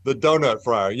the donut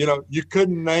fryer. You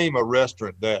couldn't name a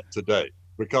restaurant that today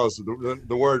because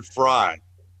the word fry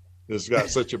has got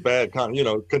such a bad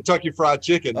Kentucky Fried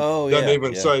Chicken doesn't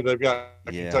even say they've got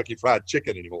Kentucky Fried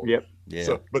Chicken anymore. Yep. Yeah.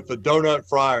 So, but the donut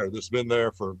fryer that's been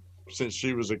there since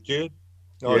she was a kid.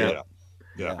 Oh yeah.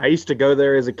 I used to go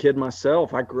there as a kid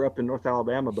myself. I grew up in North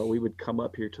Alabama, but we would come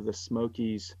up here to the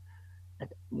Smokies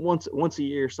once a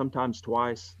year, sometimes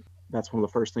twice. That's one of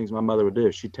the first things my mother would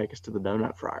do. She'd take us to the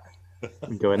donut fryer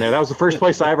and go in there. That was the first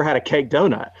place I ever had a cake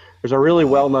donut. There's a really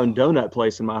well-known donut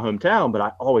place in my hometown, but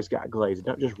I always got glazed,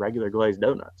 just regular glazed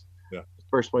donuts. Yeah.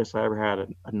 First place I ever had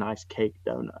a nice cake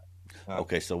donut.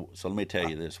 Okay, so let me tell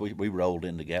you this. We rolled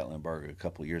into Gatlinburg a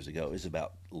couple of years ago. It was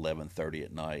about 11:30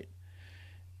 at night.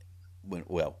 Let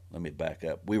me back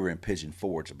up. We were in Pigeon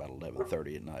Forge about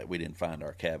 11:30 at night. We didn't find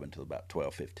our cabin until about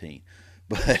 12:15.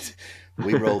 But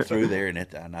we rolled through there, and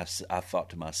I thought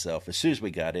to myself, as soon as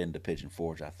we got into Pigeon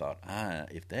Forge, I thought,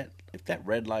 if that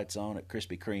red light's on at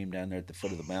Krispy Kreme down there at the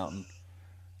foot of the mountain,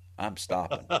 I'm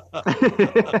stopping.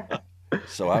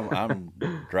 So I'm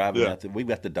driving out there. We've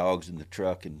got the dogs in the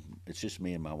truck, and it's just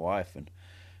me and my wife, and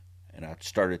I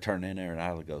started turning in there, and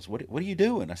Isla goes, "What are you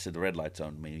doing?" I said, "The red light's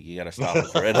on. You got to stop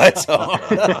if the red light's on."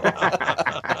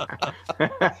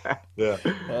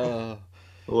 Yeah.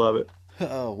 Love it.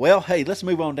 Well, hey, let's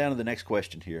move on down to the next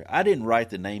question here. I didn't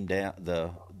write the name down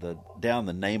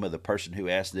the name of the person who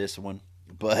asked this one,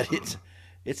 but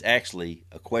it's actually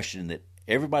a question that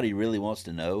everybody really wants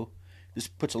to know. This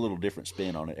puts a little different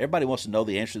spin on it. Everybody wants to know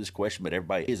the answer to this question, but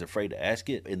everybody is afraid to ask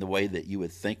it in the way that you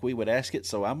would think we would ask it.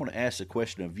 So I'm going to ask the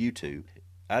question of you two.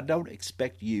 I don't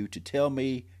expect you to tell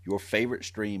me your favorite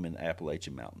stream in the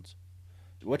Appalachian Mountains.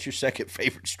 What's your second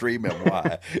favorite stream and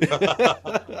why?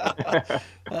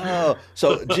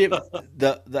 So Jim,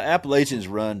 the Appalachians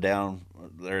run down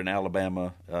there in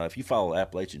Alabama. If you follow the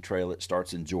Appalachian Trail, it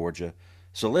starts in Georgia.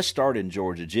 So let's start in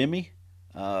Georgia. Jimmy,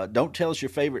 don't tell us your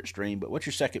favorite stream, but what's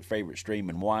your second favorite stream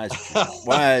and why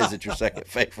is it your second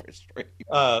favorite stream?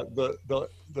 The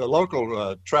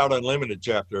local Trout Unlimited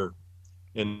chapter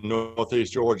in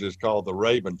Northeast Georgia is called the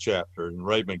Rabun chapter in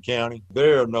Rabun County.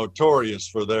 They're notorious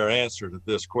for their answer to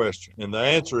this question. And the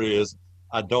answer is,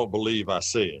 I don't believe I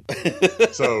see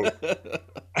it. So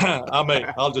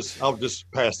I'll just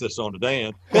pass this on to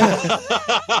Dan.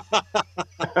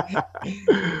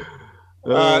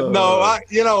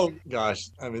 Gosh,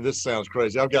 this sounds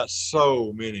crazy. I've got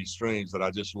so many streams that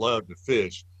I just love to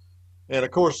fish. And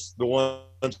of course, the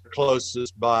ones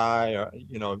closest by,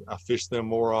 I fish them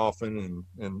more often,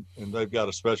 and they've got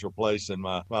a special place in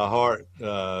my heart.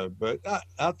 But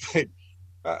I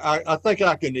think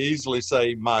I can easily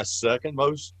say my second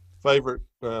most favorite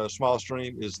small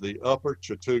stream is the Upper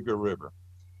Chattooga River,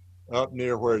 up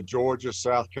near where Georgia,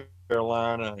 South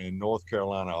Carolina, and North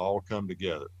Carolina all come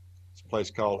together. It's a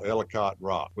place called Ellicott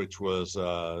Rock, which was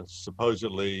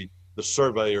supposedly the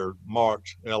surveyor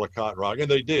marked Ellicott Rock,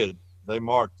 and they did. They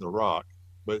marked the rock,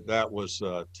 but that was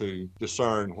to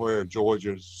discern where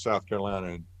Georgia, South Carolina,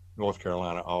 and North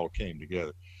Carolina all came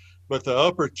together. But the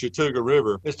upper Chattooga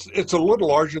River, it's a little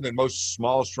larger than most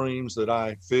small streams that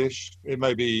I fish. It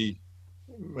may be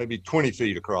maybe 20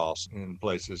 feet across in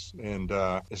places, and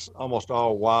it's almost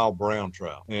all wild brown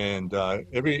trout. And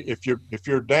if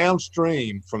you're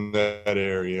downstream from that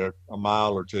area a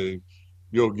mile or two,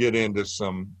 you'll get into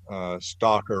some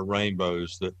stocker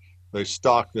rainbows that they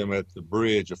stock them at the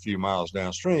bridge a few miles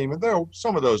downstream, and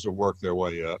some of those will work their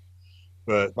way up.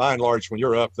 But by and large, when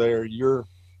you're up there,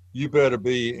 you better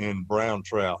be in brown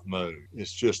trout mode.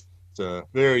 It's just a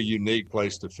very unique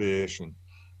place to fish, and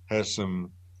has some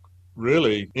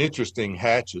really interesting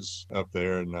hatches up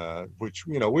there, and which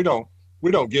we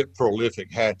don't get prolific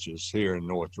hatches here in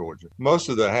North Georgia. Most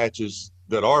of the hatches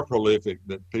that are prolific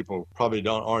that people probably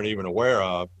aren't even aware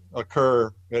of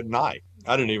occur at night.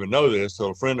 I didn't even know this till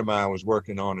a friend of mine was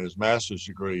working on his master's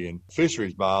degree in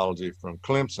fisheries biology from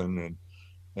Clemson,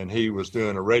 and he was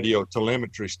doing a radio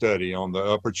telemetry study on the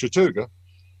upper Chattooga.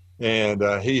 And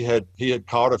he had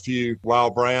caught a few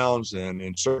wild browns and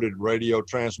inserted radio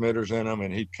transmitters in them,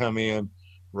 and he'd come in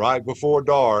right before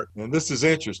dark. And this is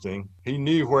interesting. He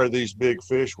knew where these big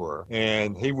fish were,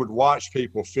 and he would watch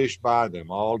people fish by them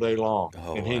all day long.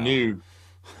 Oh, and he wow. knew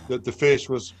that the fish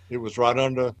was right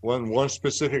under one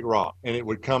specific rock, and it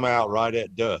would come out right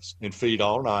at dusk and feed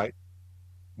all night.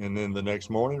 And then the next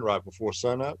morning, right before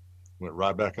sunup, went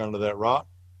right back under that rock.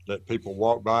 Let people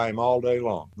walk by him all day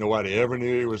long. Nobody ever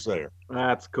knew he was there.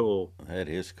 That's cool. That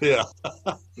is cool.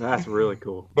 Yeah. That's really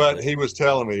cool. But he was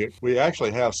telling me we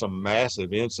actually have some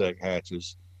massive insect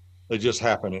hatches. They just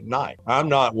happen at night. I'm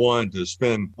not one to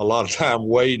spend a lot of time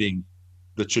wading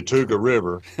the Chattooga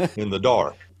River in the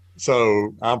dark.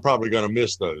 So I'm probably going to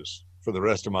miss those for the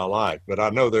rest of my life. But I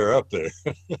know they're up there.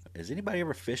 Has anybody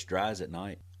ever fished dries at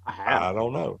night? I have. I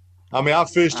don't know. I mean, I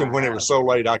fished them when it was so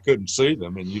late I couldn't see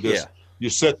them, and you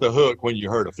set the hook when you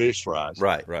heard a fish rise.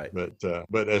 Right.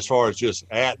 But as far as just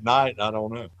at night, I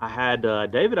don't know. I had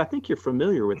David. I think you're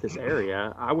familiar with this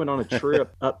area. I went on a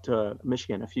trip up to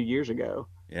Michigan a few years ago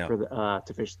for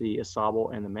to fish the Asable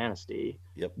and the Manistee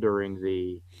during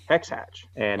the hex hatch.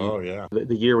 And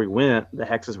the year we went, the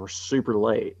hexes were super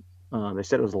late. They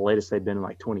said it was the latest they'd been in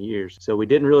like 20 years. So we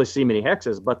didn't really see many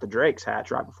hexes, but the drakes hatch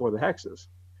right before the hexes.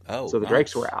 Oh, so the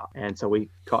drakes were out, and so we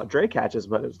caught drake hatches.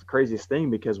 But it was the craziest thing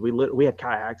because we had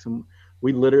kayaks, and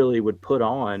we literally would put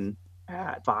on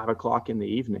at 5 o'clock in the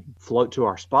evening, float to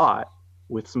our spot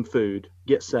with some food,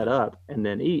 get set up, and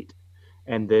then eat.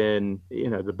 And then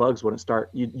the bugs wouldn't start.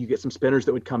 You get some spinners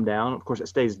that would come down. Of course, it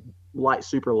stays light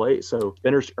super late, so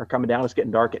spinners are coming down. It's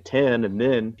getting dark at 10, and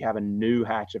then you have a new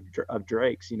hatch of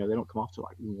drakes. They don't come off till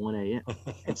like 1 a.m.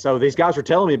 And so these guys were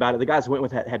telling me about it. The guys I went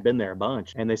with had been there a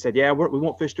bunch, and they said, "Yeah, we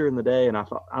won't fish during the day." And I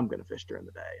thought, I'm going to fish during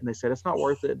the day. And they said, "It's not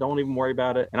worth it. Don't even worry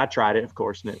about it." And I tried it, of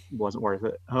course, and it wasn't worth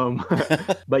it.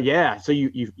 But yeah, so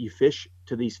you fish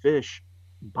to these fish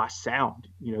by sound.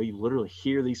 You literally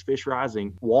hear these fish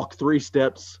rising, walk 3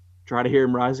 steps, try to hear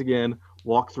him rise again,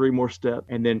 walk 3 more steps,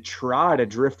 and then try to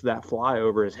drift that fly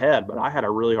over his head. But I had a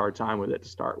really hard time with it to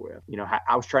start with.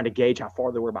 I was trying to gauge how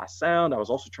far they were by sound. I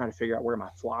was also trying to figure out where my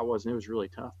fly was, and it was really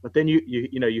tough. But then you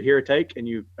hear a take and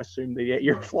you assume they get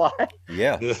your fly.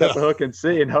 Yeah. Set the hook and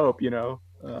see and hope.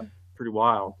 Pretty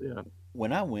wild. Yeah.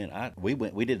 When I went,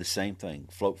 we did the same thing.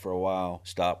 Float for a while,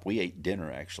 stop. We ate dinner,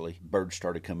 actually. Birds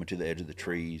started coming to the edge of the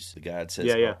trees. The guide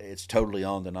says, it's totally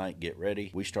on tonight. Get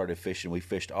ready. We started fishing. We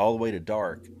fished all the way to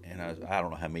dark, and I don't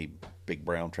know how many big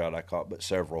brown trout I caught, but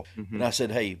several. Mm-hmm. And I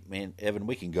said, "Hey, man, Evan,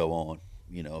 we can go on.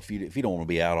 If you don't want to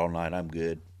be out all night, I'm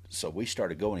good." So we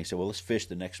started going. He said, "Well, let's fish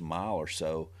the next mile or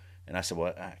so." And I said,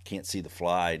 "Well, I can't see the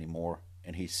fly anymore."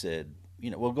 And he said,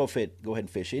 "Well, go ahead and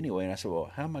fish anyway." And I said, "Well,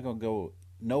 how am I going to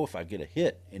know if I get a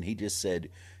hit?" And he just said,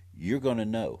 "You're going to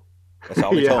know." That's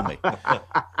all he told me.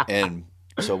 And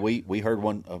so we heard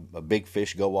a big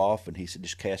fish go off, and he said,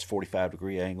 "Just cast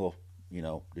 45-degree angle,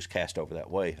 just cast over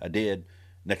that way." I did.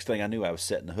 Next thing I knew, I was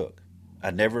setting the hook. I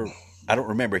don't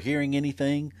remember hearing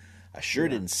anything. I sure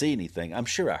didn't see anything. I'm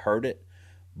sure I heard it,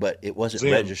 but it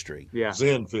wasn't registering. Yeah.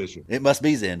 Zen fishing. It must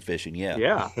be Zen fishing. Yeah.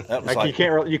 Yeah. That was you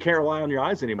can't rely on your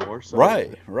eyes anymore. So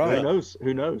right.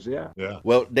 Who knows? Yeah. Yeah.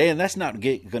 Well, Dan, that's not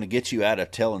going to get you out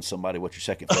of telling somebody what your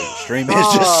second favorite stream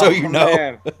is, just so you know.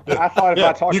 Man. I thought if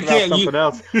I talked about something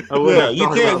else, I wouldn't have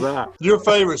talked about that. Your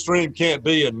favorite stream can't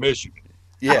be in Michigan.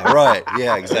 Yeah, right.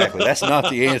 Yeah, exactly. That's not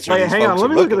the answer. Hey, hang on. Let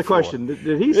me look at the question.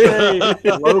 Did he say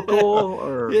local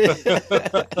or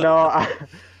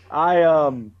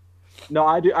no? No,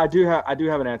 I do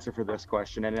have an answer for this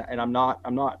question, and I'm not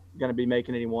going to be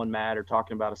making anyone mad or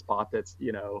talking about a spot that's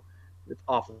that's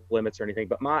off limits or anything.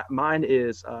 But mine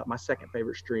is my second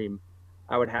favorite stream.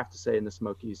 I would have to say in the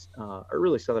Smokies, or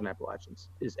really Southern Appalachians,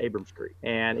 is Abrams Creek.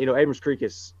 And, Abrams Creek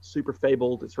is super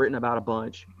fabled. It's written about a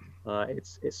bunch.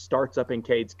 It starts up in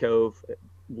Cades Cove. It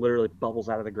literally bubbles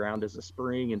out of the ground as a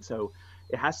spring. And so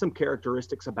it has some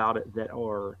characteristics about it that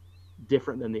are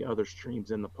different than the other streams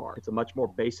in the park. It's a much more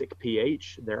basic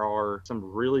pH. There are some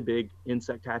really big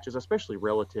insect hatches, especially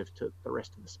relative to the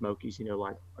rest of the Smokies,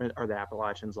 like, or the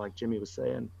Appalachians, like Jimmy was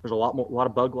saying. There's a lot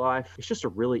of bug life. It's just a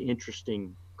really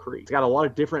interesting creek. It's got a lot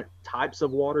of different types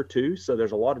of water too. So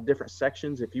there's a lot of different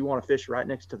sections. If you want to fish right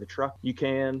next to the truck, you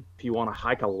can. If you want to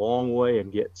hike a long way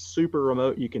and get super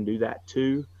remote, you can do that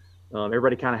too.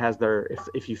 Everybody kind of has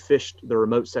if you fished the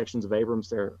remote sections of Abrams,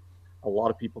 there are a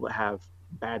lot of people that have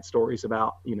bad stories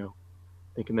about,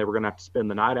 thinking they were going to have to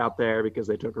spend the night out there because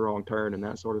they took a wrong turn and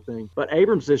that sort of thing. But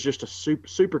Abrams is just a super,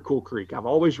 super cool creek. I've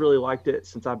always really liked it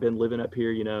since I've been living up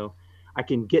here. I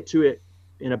can get to it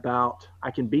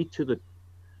I can be to the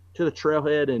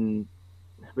trailhead in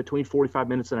between 45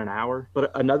 minutes and an hour.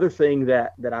 But another thing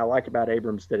that I like about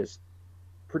Abrams that is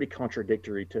pretty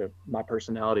contradictory to my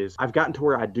personality is I've gotten to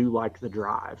where I do like the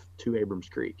drive to Abrams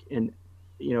Creek. And,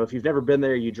 if you've never been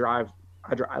there, you drive,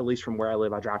 at least from where I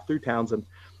live, I drive through Townsend.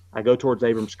 I go towards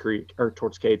Abrams Creek or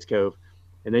towards Cades Cove.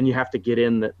 And then you have to get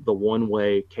in the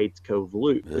one-way Cades Cove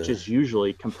loop, which is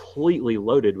usually completely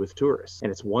loaded with tourists.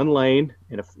 And it's one lane.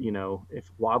 And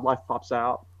if wildlife pops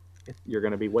out, you're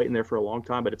going to be waiting there for a long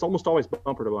time, but it's almost always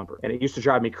bumper to bumper. And it used to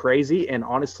drive me crazy. And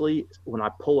honestly, when I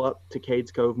pull up to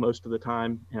Cades Cove most of the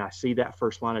time and I see that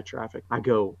first line of traffic, I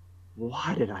go,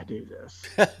 why did I do this?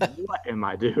 What am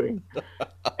I doing?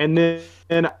 And then,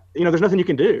 there's nothing you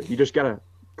can do. You just got to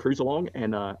cruise along,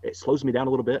 and it slows me down a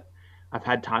little bit. I've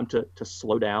had time to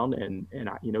slow down and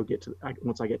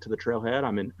once I get to the trailhead,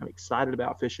 I'm excited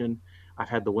about fishing. I've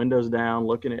had the windows down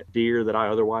looking at deer that I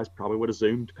otherwise probably would have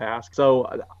zoomed past.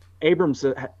 So Abrams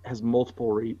has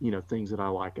multiple, things that I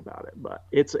like about it, but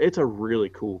it's a really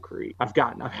cool creek. I've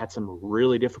had some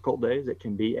really difficult days. It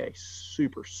can be a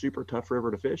super, super tough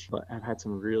river to fish, but I've had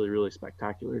some really, really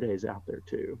spectacular days out there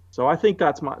too. So I think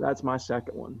that's my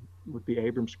second one, would be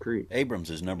Abrams Creek. Abrams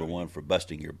is number one for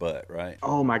busting your butt, right?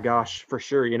 Oh my gosh, for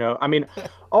sure.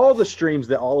 All the streams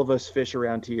that all of us fish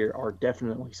around here are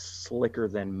definitely slicker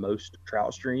than most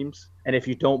trout streams. And if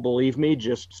you don't believe me,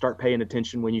 just start paying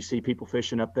attention when you see people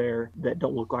fishing up there that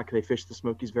don't look like they fish the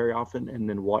Smokies very often, and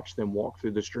then watch them walk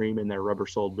through the stream in their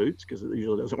rubber-soled boots, because it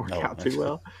usually doesn't work out too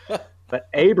well. But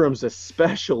Abrams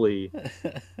especially,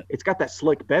 it's got that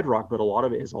slick bedrock, but a lot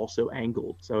of it is also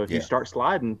angled. So if you start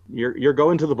sliding, you're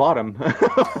going to the bottom.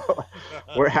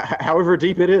 However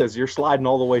deep it is, you're sliding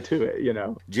all the way to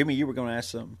it, Jimmy, you were going to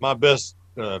ask something? My best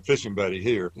fishing buddy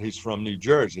here, he's from New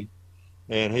Jersey,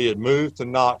 and he had moved to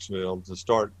Knoxville to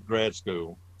start grad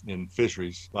school in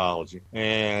fisheries biology,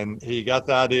 and he got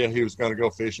the idea he was going to go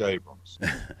fish Abrams.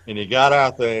 And he got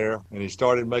out there and he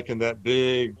started making that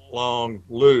big long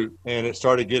loop, and it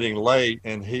started getting late,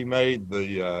 and he made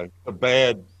the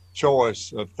bad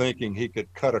choice of thinking he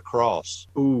could cut across.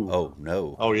 Ooh. Oh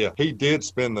no. Oh yeah, he did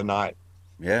spend the night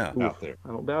out there. I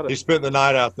don't doubt it. He spent the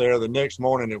night out there. The next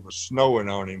morning it was snowing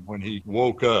on him when he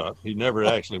woke up. He never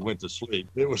actually went to sleep.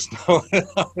 It was snowing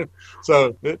on him.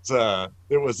 So it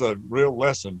was a real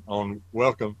lesson on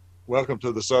welcome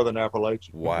to the Southern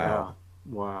Appalachians. Wow.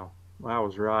 I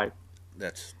was right.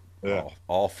 That's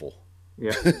awful.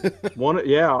 Yeah. One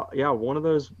of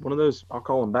those, I'll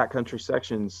call them backcountry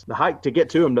sections. The hike to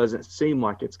get to them doesn't seem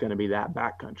like it's going to be that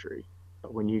backcountry.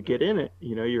 But when you get in it,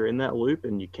 you're in that loop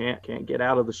and you can't get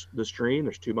out of the stream.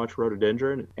 There's too much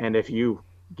rhododendron. And if you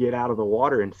get out of the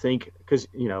water and think, because,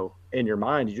 in your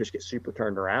mind, you just get super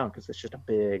turned around because it's just a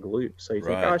big loop. So you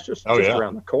think, it's just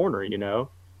around the corner,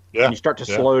 Yeah. And you start to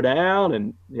slow down,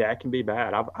 and it can be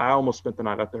bad. I almost spent the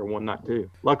night up there one night too.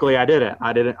 Luckily I didn't.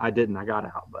 I got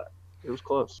out, but it was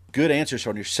close. Good answers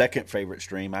on your second favorite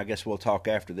stream. I guess we'll talk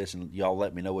after this, and y'all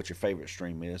let me know what your favorite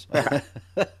stream is.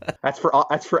 That's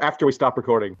for after we stop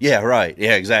recording. Yeah, right.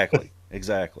 Yeah, exactly.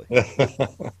 Exactly.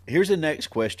 Here's the next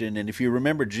question, and if you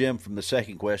remember Jim from the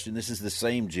second question, this is the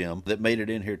same Jim that made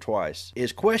it in here twice.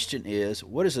 His question is,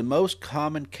 what is the most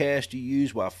common cast you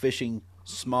use while fishing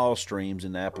small streams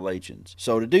in the Appalachians?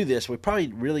 So to do this, we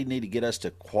probably really need to get us to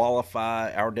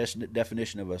qualify our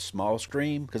definition of a small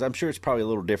stream, because I'm sure it's probably a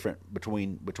little different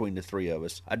between the three of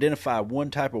us. Identify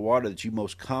one type of water that you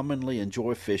most commonly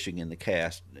enjoy fishing in the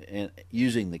cast, and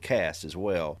using the cast as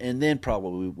well. And then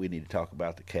probably we need to talk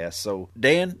about the cast. So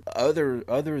Dan, other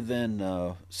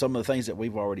than some of the things that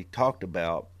we've already talked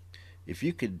about, if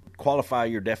you could qualify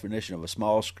your definition of a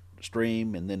small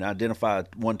stream and then identify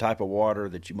one type of water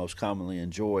that you most commonly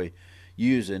enjoy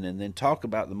using, and then talk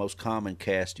about the most common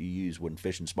cast you use when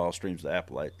fishing small streams of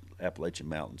the Appalachian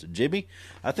Mountains. And Jimmy,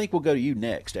 I think we'll go to you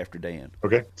next after Dan.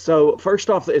 Okay. So first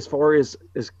off, as far as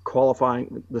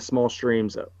qualifying the small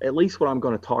streams, at least what I'm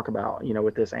going to talk about,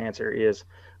 with this answer is,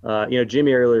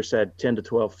 Jimmy earlier said 10 to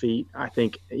 12 feet. I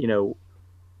think,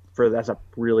 that's a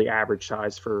really average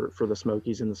size for the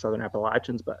Smokies in the Southern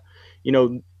Appalachians. But,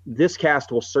 this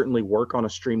cast will certainly work on a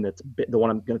stream that's the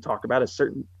one I'm going to talk about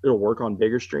it'll work on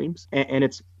bigger streams, and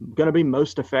it's going to be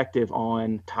most effective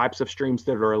on types of streams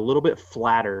that are a little bit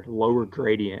flatter, lower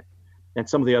gradient than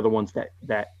some of the other ones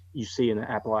that you see in the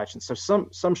Appalachians. So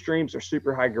some streams are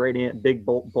super high gradient, big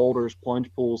boulders, plunge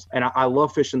pools, and I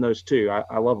love fishing those too.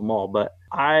 I love them all, but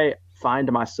I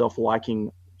find myself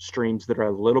liking streams that are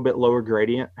a little bit lower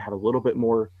gradient, have a little bit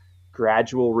more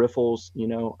gradual riffles,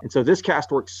 and so this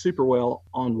cast works super well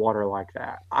on water like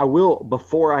that. I will,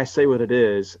 before I say what it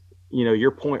is,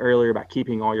 your point earlier about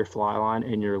keeping all your fly line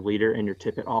and your leader and your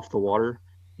tippet off the water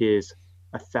is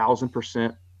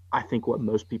 1,000%, I think, what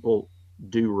most people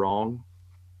do wrong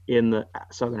in the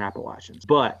Southern Appalachians.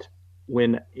 But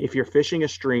if you're fishing a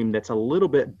stream that's a little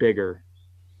bit bigger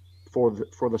for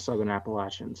the Southern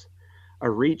Appalachians, a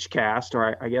reach cast,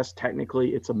 or I guess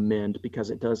technically it's a mend,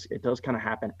 because it does kind of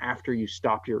happen after you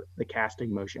stop the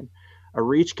casting motion. A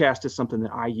reach cast is something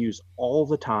that I use all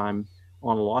the time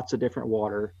on lots of different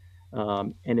water,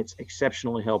 and it's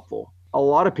exceptionally helpful. A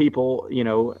lot of people,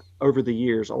 over the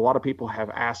years, a lot of people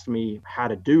have asked me how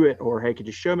to do it, or, hey, could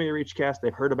you show me a reach cast?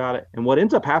 They've heard about it. And what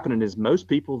ends up happening is most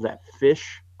people that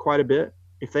fish quite a bit,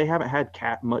 if they haven't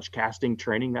had much casting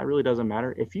training, that really doesn't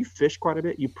matter. If you fish quite a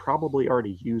bit, you probably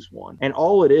already use one. And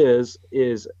all it is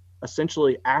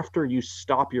essentially, after you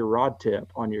stop your rod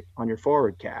tip on your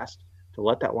forward cast to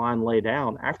let that line lay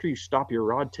down, after you stop your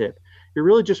rod tip, you're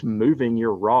really just moving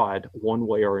your rod one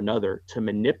way or another to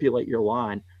manipulate your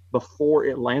line before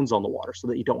it lands on the water so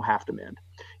that you don't have to mend.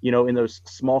 In those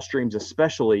small streams,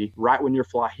 especially right when your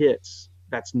fly hits,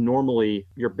 that's normally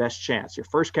your best chance. Your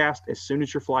first cast, as soon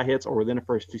as your fly hits or within the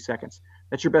first few seconds,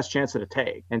 that's your best chance at a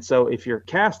tag. And so if you're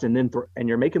casting and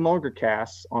you're making longer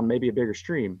casts on maybe a bigger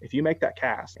stream, if you make that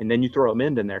cast and then you throw a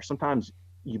mend in there, sometimes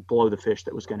you blow the fish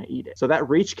that was going to eat it. So that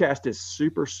reach cast is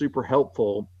super, super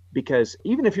helpful, because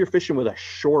even if you're fishing with a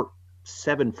short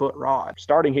 7-foot rod,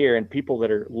 starting here, and people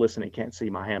that are listening can't see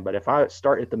my hand, but if I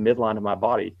start at the midline of my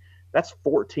body, that's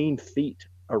 14 feet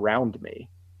around me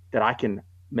that I can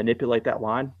manipulate that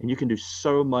line, and you can do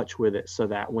so much with it, so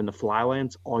that when the fly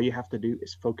lands, all you have to do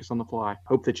is focus on the fly,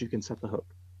 hope that you can set the hook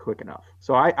quick enough.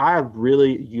 So I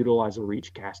really utilize a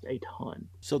reach cast a ton.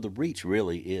 So the reach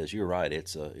really is, you're right,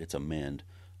 it's a mend,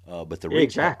 but the reach,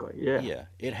 exactly, yeah,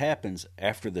 it happens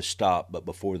after the stop, but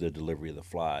before the delivery of the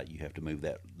fly. You have to move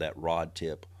that rod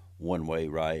tip one way,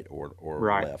 right, or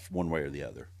right, left, one way or the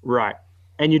other, right.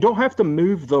 And you don't have to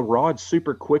move the rod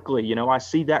super quickly. I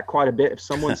see that quite a bit. If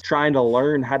someone's trying to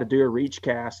learn how to do a reach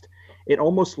cast, it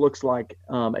almost looks like,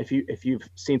 if you've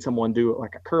seen someone do it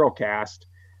like a curl cast,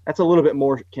 that's a little bit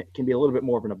more, can be a little bit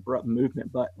more of an abrupt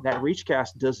movement. But that reach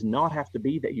cast does not have to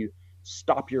be that you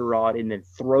stop your rod and then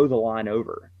throw the line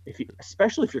over.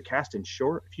 Especially if you're casting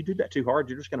short, if you do that too hard,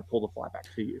 you're just going to pull the fly back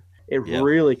to you. It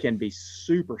really can be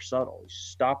super subtle. You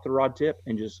stop the rod tip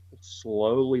and just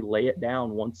slowly lay it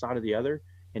down one side or the other,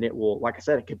 and it will, like I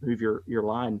said, it can move your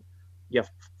line. You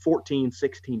have 14,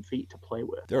 16 feet to play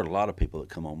with. There are a lot of people that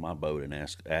come on my boat and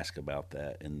ask about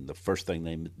that, and the first thing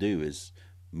they do is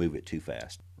move it too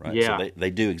fast, right? Yeah. So they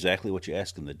do exactly what you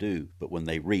ask them to do, but when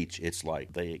they reach, it's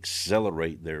like they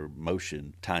accelerate their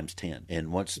motion times 10.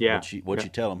 And once you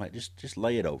tell them, hey, just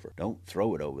lay it over. Don't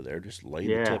throw it over there. Just lay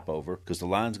the tip over, because the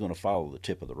line's going to follow the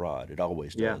tip of the rod. It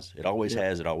always does. It always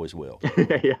has. It always will.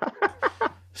 Yeah.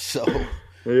 So,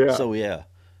 yeah. So, yeah.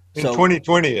 In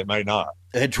 2020, it may not.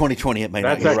 In 2020, it may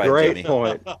not. That's a great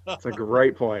point. That's a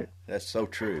great point. That's so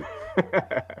true.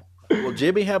 Well,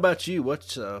 Jimmy, how about you?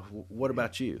 What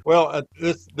about you? Well,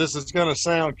 this is going to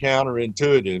sound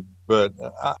counterintuitive, but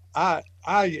I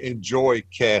enjoy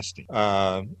casting.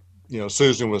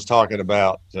 Susan was talking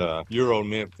about Euro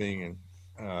nymphing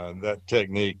and that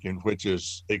technique, which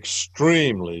is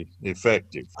extremely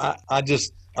effective. I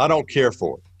don't care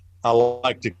for it. I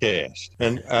like to cast,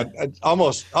 and I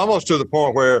almost to the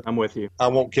point where I'm with you. I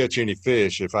won't catch any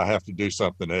fish if I have to do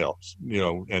something else,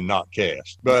 and not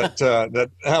cast. But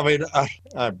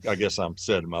I guess I'm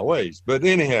set in my ways. But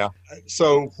anyhow,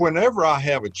 so whenever I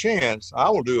have a chance,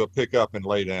 I will do a pick up and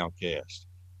lay down cast.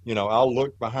 I'll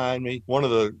look behind me. One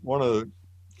of the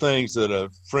things that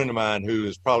a friend of mine, who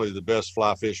is probably the best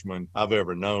fly fisherman I've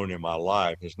ever known in my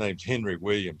life, his name's Henry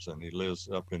Williamson. He lives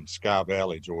up in Sky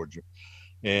Valley, Georgia.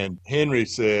 And Henry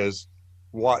says,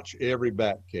 watch every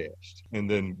back cast and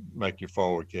then make your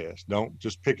forward cast. Don't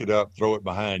just pick it up, throw it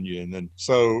behind you. And then,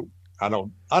 so I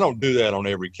don't do that on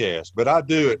every cast, but I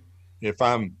do it if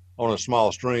I'm on a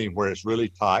small stream where it's really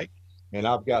tight and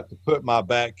I've got to put my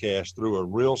back cast through a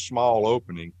real small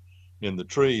opening in the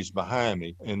trees behind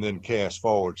me and then cast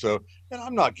forward. So, and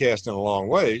I'm not casting a long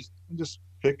ways, I just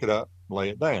pick it up, lay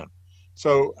it down.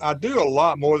 So I do a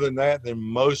lot more than that than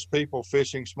most people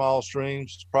fishing small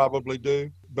streams probably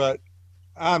do. But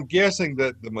I'm guessing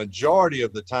that the majority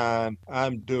of the time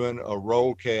I'm doing a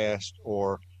roll cast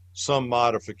or some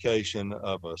modification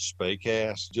of a spey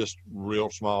cast, just real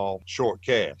small, short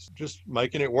cast, just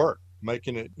making it work,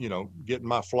 making it, getting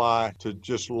my fly to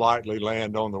just lightly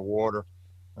land on the water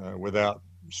without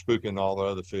spooking all the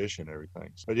other fish and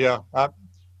everything. But yeah,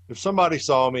 if somebody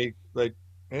saw me,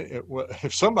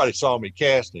 if somebody saw me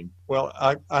casting, well,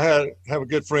 I have a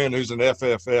good friend who's an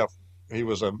FFF. He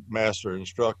was a master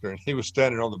instructor, and he was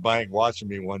standing on the bank watching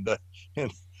me one day,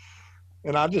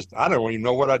 and I don't even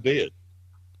know what I did,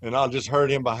 and I just heard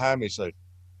him behind me say,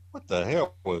 "What the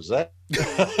hell was that?"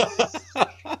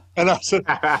 And I said,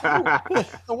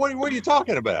 what are you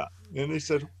talking about? And he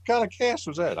said, "What kind of cast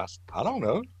was that?" I said, "I don't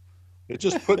know. It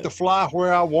just put the fly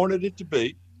where I wanted it to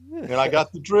be, and I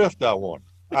got the drift I wanted."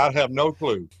 I have no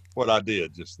clue what I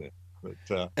did just then. But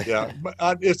yeah,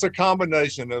 it's a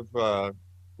combination of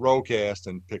roll cast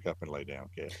and pick up and lay down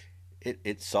cast.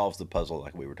 It solves the puzzle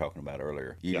like we were talking about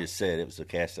earlier. You just said it was a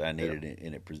cast that I needed,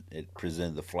 and it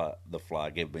presented the fly. The fly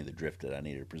gave me the drift that I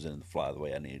needed, presented the fly the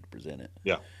way I needed to present it.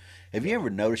 Yeah. Have you ever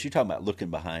noticed, you're talking about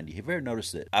looking behind you, have you ever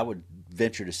noticed that, I would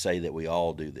venture to say that we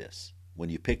all do this. When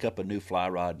you pick up a new fly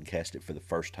rod and cast it for the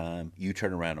first time, you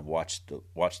turn around and watch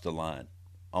the line.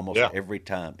 Almost every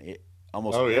time.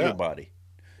 Everybody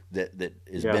that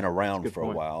has been around for a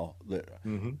while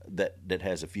that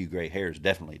has a few gray hairs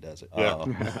definitely does it. Yeah.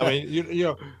 I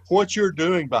mean, what you're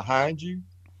doing behind you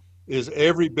is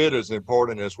every bit as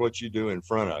important as what you do in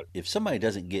front of you. If somebody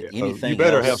doesn't get anything you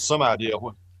better else, have some idea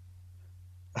what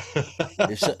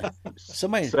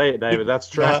somebody say it, David. That's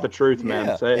the truth, man.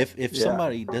 Yeah, say it. If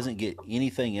somebody doesn't get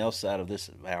anything else out of this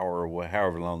hour or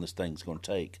however long this thing's going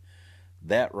to take,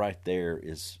 that right there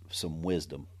is some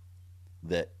wisdom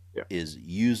that is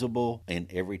usable in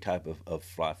every type of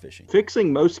fly fishing.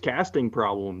 Fixing most casting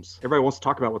problems. Everybody wants to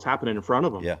talk about what's happening in front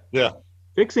of them. Yeah.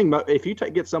 Fixing, if you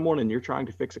get someone and you're trying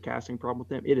to fix a casting problem with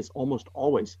them, it is almost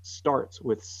always starts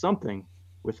with something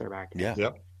with their back. Yeah.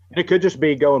 And it could just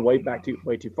be going way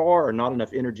too far or not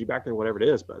enough energy back there, whatever it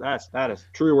is. But that is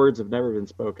true words have never been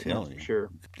spoken. That's for sure.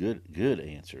 Good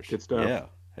answers. Good stuff. Yeah.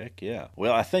 Heck yeah.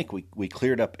 Well, I think we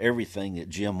cleared up everything that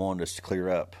Jim wanted us to clear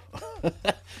up.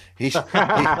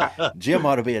 Jim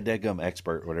ought to be a deadgum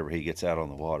expert whenever he gets out on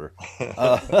the water.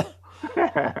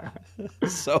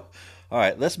 So, all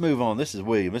right, let's move on. This is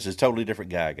William. This is a totally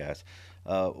different guy, guys.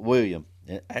 William,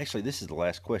 actually, this is the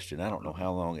last question. I don't know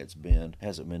how long it's been. It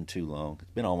hasn't been too long.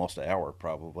 It's been almost an hour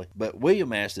probably. But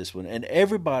William asked this one, and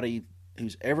everybody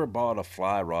who's ever bought a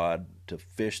fly rod to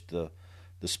fish the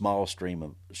small streams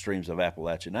of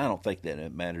Appalachia. And I don't think that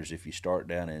it matters if you start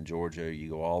down in Georgia or you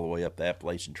go all the way up the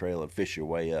Appalachian Trail and fish your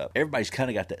way up. Everybody's kind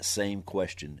of got that same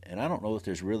question, and I don't know if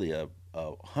there's really a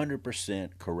 100%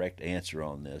 correct answer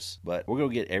on this, but we're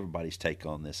going to get everybody's take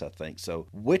on this, I think. So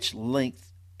which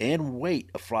length and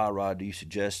weight of fly rod do you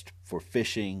suggest for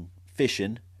fishing,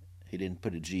 he didn't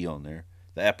put a G on there,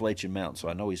 the Appalachian Mountains, so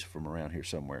I know he's from around here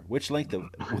somewhere. Which length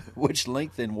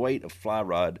and weight of fly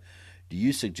rod do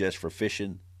you suggest for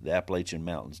fishing the Appalachian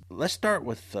Mountains? Let's start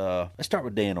with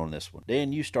Dan on this one.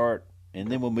 Dan, you start, and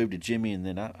then we'll move to Jimmy, and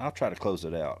then I'll try to close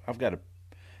it out. I've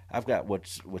got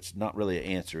what's not really an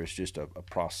answer. It's just a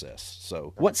process.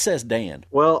 So what says Dan?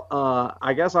 Well,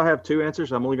 I guess I have two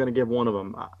answers. I'm only going to give one of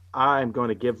them. I'm going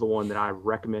to give the one that I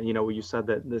recommend. You said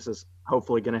that this is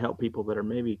hopefully going to help people that are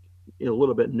maybe a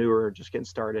little bit newer or just getting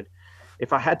started.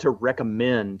 If I had to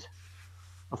recommend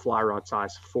a fly rod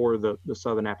size for the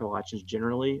Southern Appalachians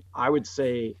generally, I would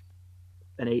say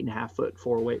an 8.5 foot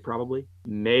 4-weight, probably,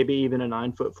 maybe even a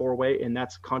 9 foot 4-weight. And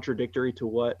that's contradictory to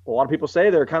what a lot of people say.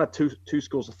 There are kind of two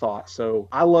schools of thought. So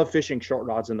I love fishing short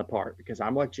rods in the park because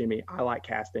I'm like Jimmy. I like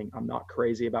casting. I'm not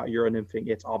crazy about Euro nymphing.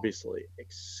 It's obviously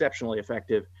exceptionally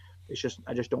effective.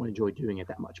 I just don't enjoy doing it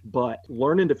that much. But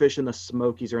learning to fish in the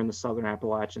Smokies or in the Southern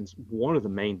Appalachians, one of the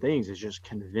main things is just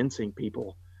convincing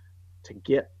people to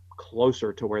get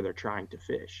closer to where they're trying to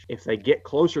fish. If they get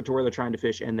closer to where they're trying to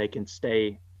fish and they can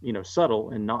stay,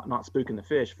 subtle and not spooking the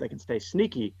fish, if they can stay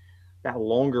sneaky, that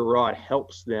longer rod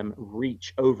helps them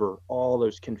reach over all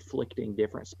those conflicting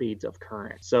different speeds of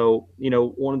current. So,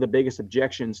 one of the biggest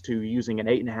objections to using an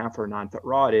 8.5 or 9 foot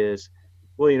rod is,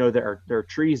 Well, there are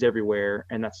trees everywhere,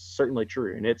 and that's certainly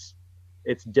true. And it's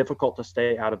difficult to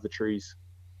stay out of the trees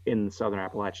in the Southern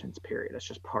Appalachians, period. That's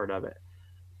just part of it.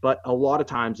 But a lot of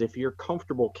times, if you're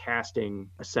comfortable casting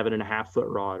a 7.5-foot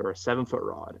rod or a 7-foot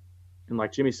rod, and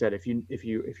like Jimmy said, if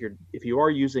you are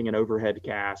using an overhead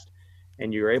cast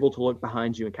and you're able to look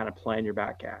behind you and kind of plan your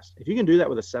back cast, if you can do that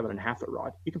with a 7.5-foot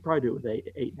rod, you can probably do it with an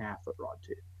 8.5-foot rod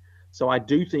too. So I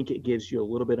do think it gives you a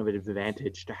little bit of an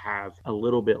advantage to have a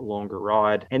little bit longer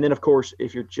rod. And then, of course,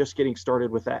 if you're just getting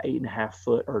started with that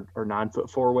 8.5-foot or 9-foot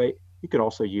 4-weight, you could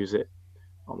also use it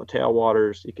on the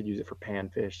tailwaters. You could use it for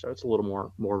panfish. So it's a little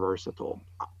more versatile,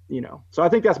 So I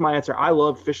think that's my answer. I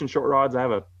love fishing short rods. I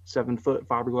have a 7-foot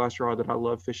fiberglass rod that I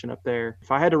love fishing up there.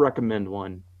 If I had to recommend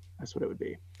one, that's what it would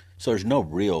be. So there's no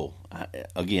real,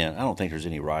 again, I don't think there's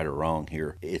any right or wrong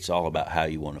here. It's all about how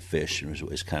you want to fish, and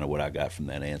is kind of what I got from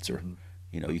that answer.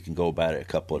 Mm-hmm. You can go about it a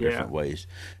couple of different ways.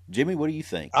 Jimmy, what do you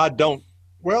think? I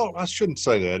shouldn't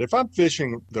say that. If I'm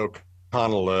fishing the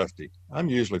Connell Lefty, I'm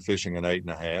usually fishing an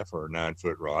 8.5 or a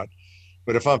 9-foot rod.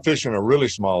 But if I'm fishing a really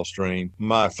small stream,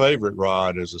 my favorite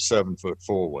rod is a 7-foot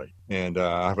 4-weight. And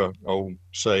I have an old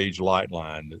Sage light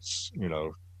line that's,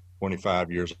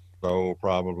 25 years old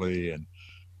probably, and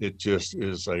it just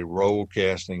is a roll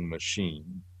casting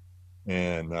machine,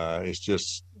 and it's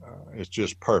just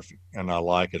perfect, and I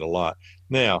like it a lot.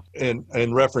 Now,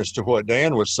 in reference to what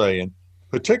Dan was saying,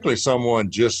 particularly someone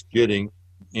just getting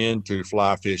into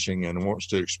fly fishing and wants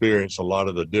to experience a lot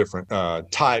of the different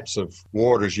types of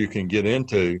waters you can get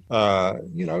into,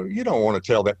 you don't want to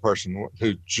tell that person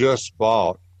who just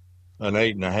bought an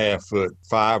 8.5-foot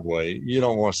 5-weight, you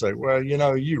don't want to say, well,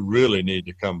 you really need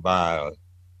to come buy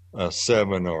a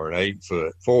 7 or an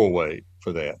 8-foot 4-weight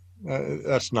for that.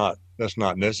 That's not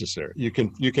necessary. You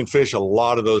can fish a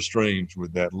lot of those streams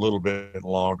with that little bit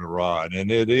longer rod, and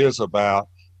it is about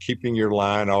keeping your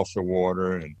line off the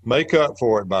water and make up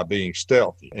for it by being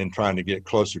stealthy and trying to get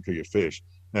closer to your fish.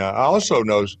 Now, I also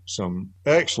know some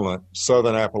excellent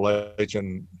Southern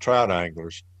Appalachian trout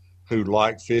anglers who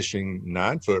like fishing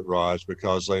 9-foot rods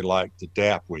because they like to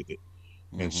dap with it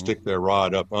and stick their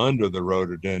rod up under the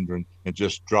rhododendron and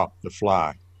just drop the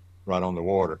fly right on the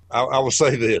water. I will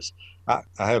say this. I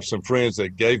have some friends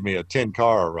that gave me a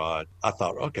Tenkara rod. I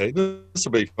thought, okay, this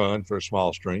will be fun for a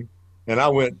small stream. And I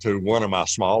went to one of my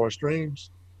smaller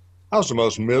streams. I was the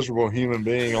most miserable human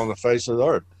being on the face of the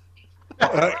earth.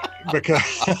 Because,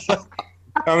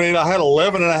 I had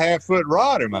 11.5-foot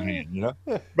rod in my hand,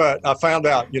 But I found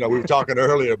out, we were talking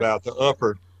earlier about the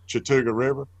upper Chattooga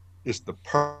River. It's the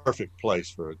perfect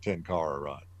place for a Tenkara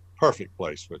rod. Perfect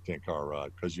place for a Tenkara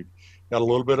rod because you've got a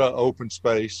little bit of open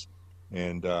space,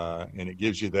 and it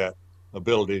gives you that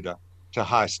ability to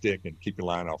high stick and keep your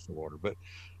line off the water. But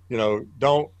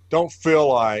don't feel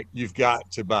like you've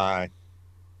got to buy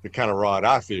the kind of rod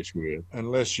I fish with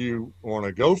unless you want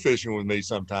to go fishing with me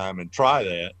sometime and try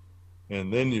that,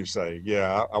 and then you say,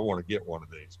 yeah, I want to get one of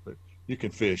these. But you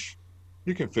can fish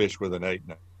with an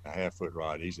 8.5-foot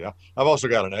rod easy. I've also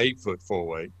got an 8-foot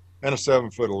 4-weight and a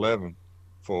 7-foot 11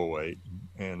 4-weight,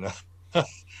 and my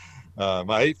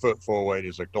 8-foot 4-weight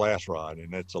is a glass rod,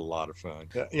 and that's a lot of fun.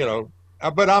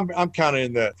 But I'm kind of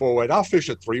in that 4-weight. I'll fish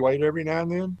a 3-weight every now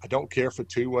and then. I don't care for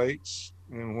 2 weights.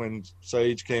 And when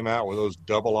Sage came out with those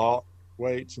double aught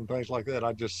weights and things like that,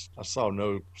 I saw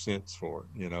no sense for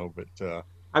it, But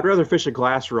I'd rather fish a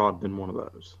glass rod than one of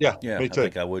those. Yeah, me too. I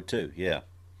think I would too. Yeah.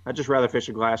 I'd just rather fish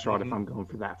a glass rod if I'm going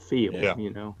for that feel. Yeah.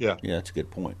 Yeah, that's a good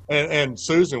point. And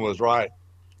Susan was right.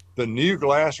 The new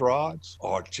glass rods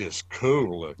are just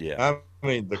cool looking. Yeah.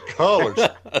 The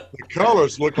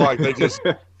colors look like they just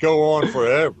go on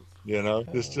forever.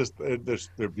 It's just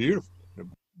they're beautiful. They're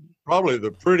probably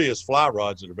the prettiest fly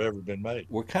rods that have ever been made.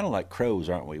 We're kind of like crows,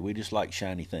 aren't we? We just like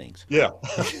shiny things. Yeah.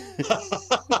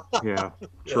 Yeah.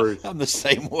 True. I'm the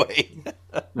same way.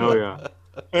 Oh yeah.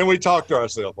 And we talk to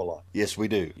ourselves a lot. Yes, we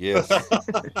do. Yes,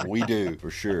 we do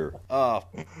for sure.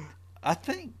 I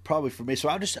think probably for me, so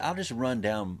I'll just run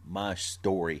down my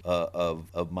story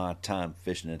of my time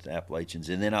fishing at the Appalachians,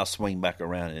 and then I'll swing back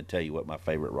around and tell you what my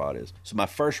favorite rod is. So my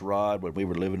first rod, when we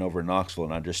were living over in Knoxville,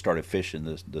 and I just started fishing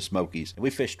the Smokies, and we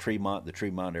fished the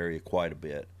Tremont area quite a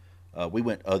bit. We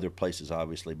went other places,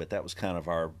 obviously, but that was kind of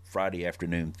our Friday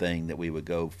afternoon thing that we would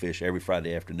go fish every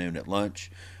Friday afternoon at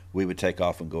lunch. We would take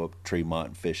off and go up to Tremont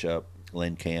and fish up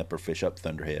Lynn Camp or fish up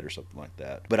Thunderhead or something like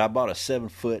that. But I bought a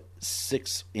 7-foot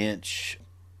 6-inch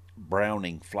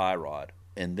Browning fly rod,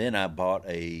 and then I bought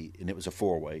and it was a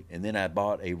 4-weight, and then I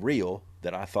bought a reel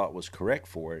that I thought was correct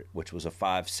for it, which was a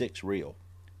 5/6 reel.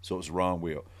 So it was the wrong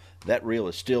reel. That reel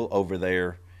is still over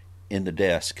there in the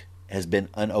desk, has been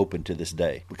unopened to this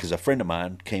day, because a friend of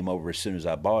mine came over as soon as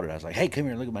I bought it. I was like, hey, come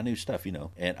here, look at my new stuff,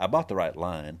 And I bought the right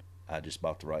line. I just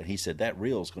bought the right. He said, that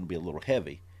reel is going to be a little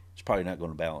heavy. It's probably not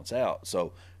going to balance out.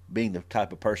 So being the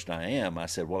type of person I am, I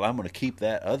said, well, I'm going to keep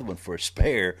that other one for a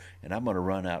spare, and I'm going to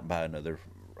run out and buy another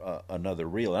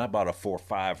reel. And I bought a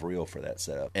 4.5 reel for that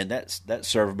setup, and that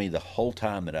served me the whole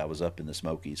time that I was up in the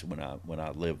Smokies when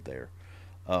I lived there.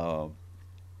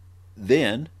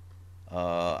 Then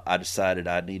I decided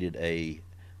I needed a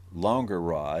longer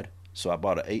rod, so I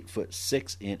bought an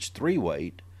 8'6" 3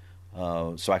 weight.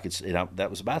 So I could. That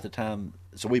was about the time.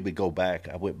 So we would go back.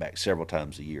 I went back several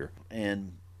times a year,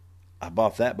 and I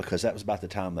bought that because that was about the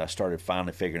time that I started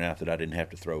finally figuring out that I didn't have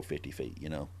to throw 50 feet,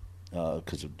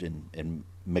 because it didn't and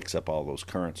mix up all those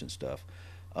currents and stuff.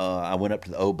 I went up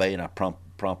to the O-Bay and I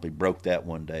promptly broke that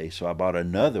one day. So I bought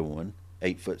another one,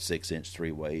 8'6"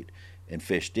 3 weight, and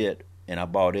fished it. And I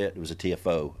bought it. It was a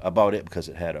TFO. I bought it because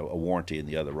it had a warranty and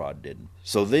the other rod didn't.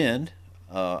 So then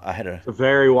I had a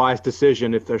very wise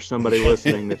decision if there's somebody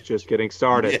listening that's just getting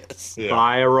started. Yes. Yeah.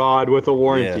 Buy a rod with a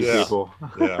warranty, Yes. people.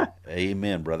 Yeah.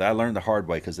 Amen, brother. I learned the hard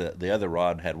way because the other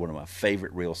rod had one of my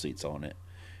favorite reel seats on it,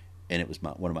 and it was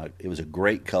It was a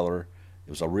great color. It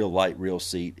was a real light reel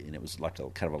seat, and it was like a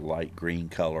kind of a light green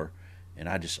color, and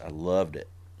I loved it.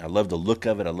 I loved the look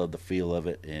of it. I loved the feel of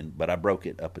it, but I broke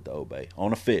it up at the O-Bay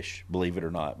on a fish, believe it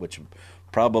or not, which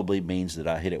probably means that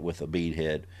I hit it with a bead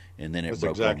head, and then it That's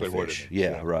broke exactly on the what fish. it is.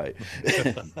 Yeah, Yeah. right.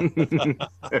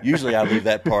 Usually I leave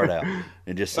that part out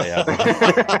and just say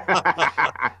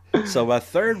So my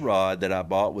third rod that I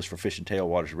bought was for fishing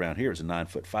tailwaters around here. It was a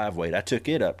 9'5" weight. I took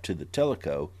it up to the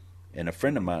Teleco, and a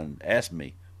friend of mine asked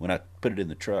me when I put it in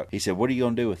the truck. He said, "What are you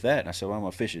going to do with that?" And I said, "Well, I'm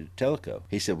going to fish it at Teleco."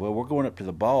 He said, "Well, we're going up to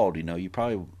the Bald. You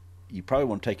probably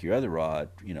want to take your other rod."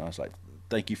 I was like,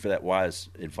 "Thank you for that wise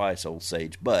advice, old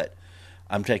sage, but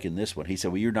I'm taking this one." He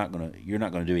said, "Well, you're not going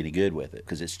to do any good with it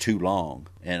because it's too long."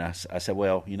 And I said,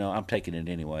 "Well, I'm taking it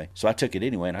anyway." So I took it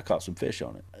anyway, and I caught some fish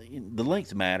on it. The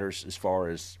length matters as far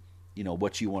as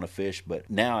what you want to fish, but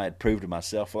now I had proved to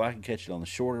myself, well, I can catch it on the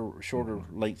shorter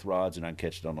length rods, and I can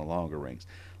catch it on the longer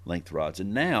length rods.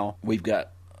 And now I've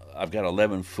got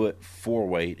 11-foot 4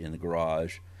 weight in the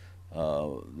garage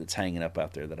that's hanging up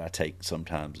out there that I take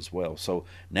sometimes as well. So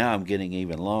now I'm getting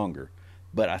even longer.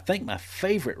 But I think my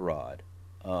favorite rod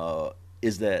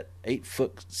is that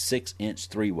 8'6"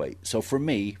 3 weight. So for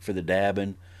me, for the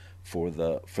dabbing, for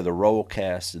the roll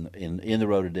cast in the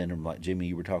rhododendron, like Jimmy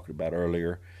you were talking about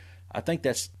earlier, I think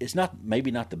it's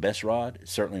maybe not the best rod,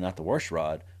 it's certainly not the worst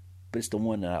rod, but it's the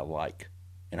one that I like.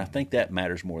 And I think that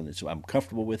matters more than so I'm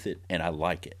comfortable with it and I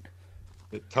like it.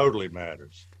 It totally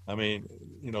matters. I mean,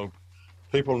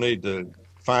 people need to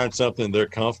find something they're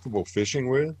comfortable fishing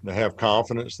with, to have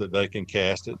confidence that they can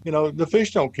cast it. The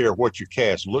fish don't care what your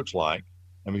cast looks like.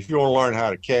 I mean, if you want to learn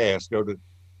how to cast, go to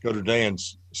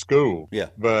Dan's school. Yeah.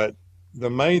 But the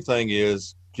main thing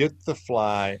is get the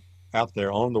fly out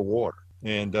there on the water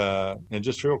and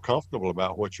just feel comfortable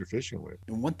about what you're fishing with.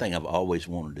 And one thing I've always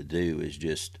wanted to do is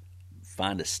just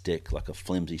find a stick, like a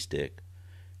flimsy stick,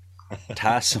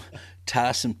 tie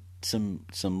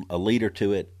a leader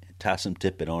to it, tie some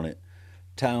tippet on it,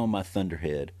 tie on my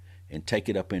thunderhead, and take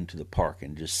it up into the park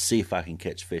and just see if I can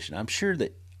catch fish. And I'm sure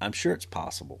it's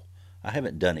possible. I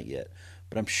haven't done it yet,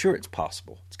 but I'm sure it's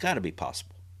possible. It's got to be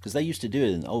possible because they used to do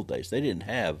it in the old days. They didn't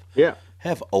have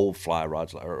old fly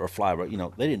rods or fly rod.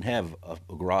 They didn't have a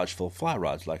garage full of fly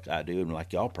rods like I do and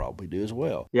like y'all probably do as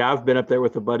well. Yeah, I've been up there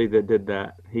with a buddy that did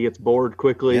that. He gets bored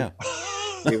quickly. Yeah.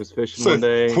 He was fishing one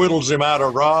day. Whittles him out a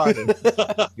rod.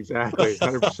 Exactly,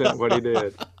 100% what he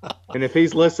did. And if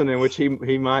he's listening, which he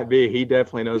might be, he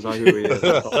definitely knows who he is.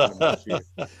 I'm talking about you.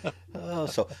 Oh,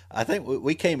 so I think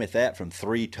we came at that from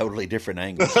 3 totally different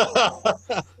angles.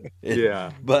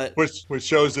 Yeah, but which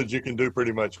shows that you can do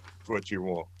pretty much what you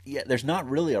want. Yeah, there's not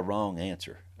really a wrong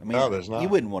answer. I mean, no, there's not. You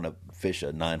wouldn't want to fish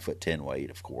a 9'10"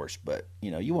 weight, of course, but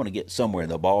you want to get somewhere in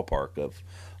the ballpark of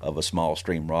a small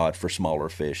stream rod for smaller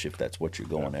fish if that's what you're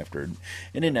going after.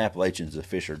 And in Appalachians, the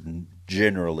fish are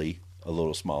generally a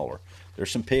little smaller. There's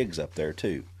some pigs up there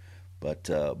too, but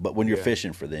when you're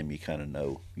fishing for them, you kind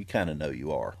of know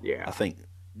you are. Yeah. I think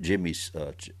Jimmy's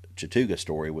Chattooga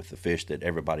story with the fish that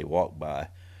everybody walked by.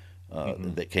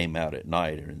 That came out at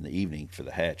night or in the evening for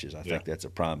the hatches. I think that's a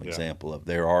prime example of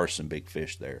there are some big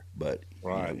fish there, but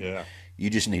you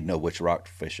just need to know which rock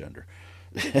to fish under.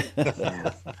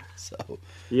 So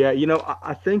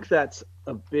I think that's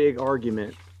a big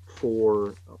argument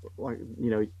for, like,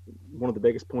 one of the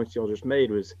biggest points y'all just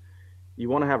made was you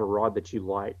want to have a rod that you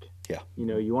like. Yeah.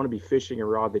 You want to be fishing a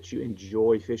rod that you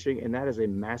enjoy fishing, and that is a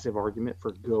massive argument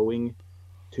for going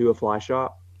to a fly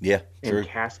shop. Yeah, and true.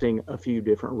 casting a few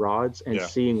different rods and Yeah.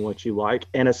 seeing what you like.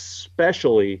 And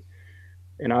especially,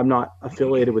 and I'm not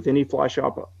affiliated with any fly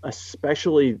shop,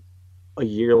 especially a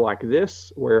year like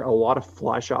this where a lot of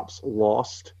fly shops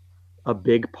lost a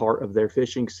big part of their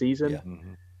fishing season. Yeah.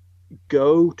 Mhm.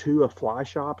 Go to a fly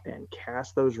shop and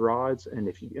cast those rods. And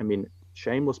if you, I mean,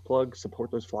 shameless plug, support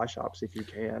those fly shops if you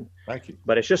can. Thank you.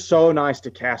 But it's just so nice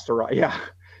to cast a rod. Yeah.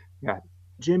 Yeah.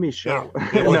 Jimmy's show.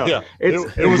 It was, No,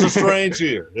 it was a strange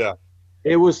year. Yeah.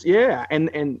 it was, yeah.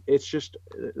 And it's just,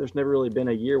 there's never really been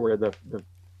a year where the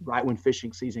right when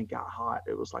fishing season got hot,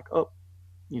 it was like, oh,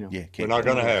 you know, Yeah, We're not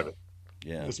going to have it.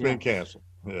 Yeah. It's been canceled.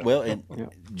 Yeah. Well, and Yeah.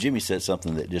 Jimmy said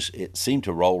something that just it seemed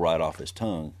to roll right off his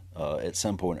tongue at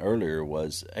some point earlier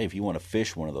was, hey, if you want to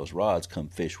fish one of those rods, come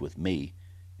fish with me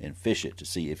and fish it to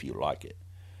see if you like it.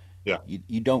 Yeah.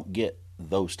 You don't get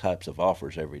those types of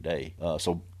offers every day.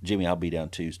 So, Jimmy, I'll be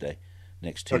down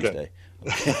next Tuesday.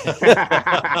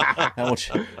 I want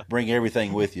you to bring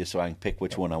everything with you so I can pick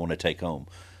which one I want to take home.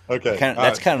 Okay.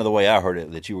 That's kind of the way I heard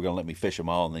it, that you were going to let me fish them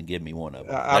all and then give me one of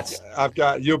them. I've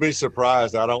got. You'll be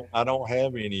surprised. I don't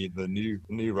have any of the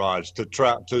new rods to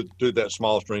try to do that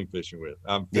small string fishing with.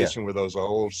 I'm fishing with those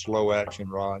old slow action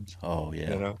rods. Oh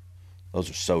yeah, You know. those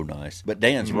are so nice. But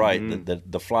Dan's right.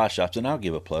 The fly shops, and I'll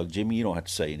give a plug. Jimmy, you don't have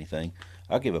to say anything.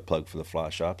 I'll give a plug for the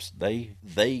fly shops. They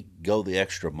go the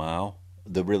extra mile.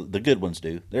 The good ones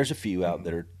do. There's a few out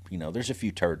there. There's a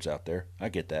few turds out there. I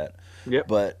get that. Yep.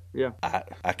 But Yeah.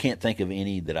 I can't think of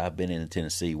any that I've been in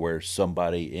Tennessee where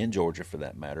somebody in Georgia, for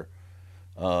that matter,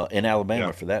 in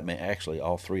Alabama, for that matter, actually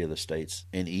all three of the states,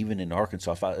 and even in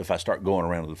Arkansas, if I start going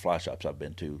around to the fly shops I've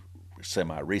been to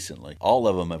semi-recently, all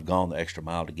of them have gone the extra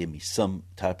mile to give me some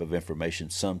type of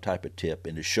information, some type of tip,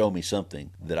 and to show me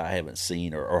something that I haven't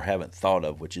seen or haven't thought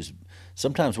of, which is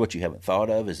sometimes what you haven't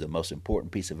thought of is the most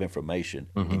important piece of information,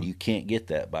 and you can't get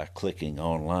that by clicking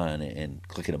online and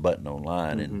clicking a button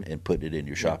online and putting it in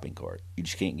your shopping cart. You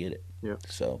just can't get it. Yeah.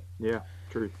 So, Yeah.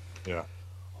 True. Yeah.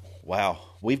 wow,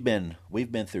 we've been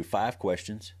through 5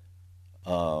 questions.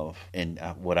 I'll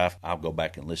go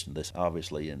back and listen to this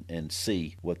obviously and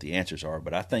see what the answers are,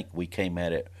 but I think we came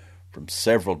at it from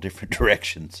several different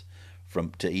directions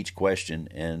to each question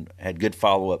and had good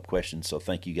follow-up questions, so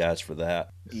thank you guys for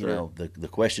that. Yes, The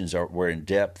questions were in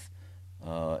depth.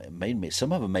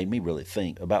 Some of them made me really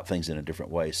think about things in a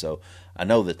different way, so I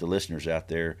know that the listeners out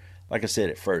there, like I said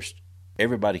at first,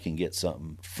 everybody can get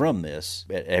something from this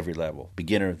at every level.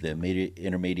 Beginner, the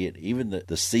intermediate, even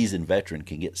the seasoned veteran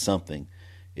can get something.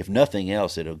 If nothing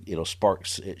else,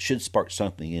 it should spark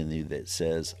something in you that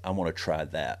says, I want to try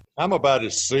that. I'm about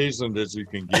as seasoned as you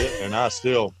can get, and I'm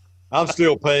still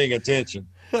paying attention.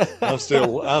 I'm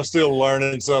still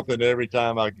learning something every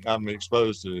time I'm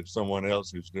exposed to someone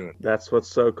else who's doing it. That's what's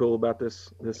so cool about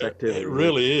this activity. It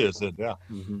really is. Yeah.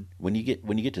 Mm-hmm. When you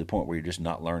get to the point where you're just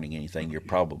not learning anything, you're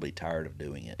probably tired of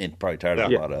doing it, and probably tired of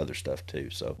a lot of other stuff too.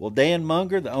 So, well, Dan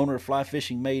Munger, the owner of Fly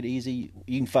Fishing Made Easy,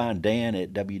 you can find Dan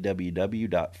at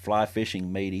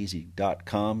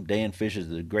www.flyfishingmadeeasy.com. Dan fishes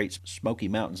the Great Smoky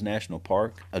Mountains National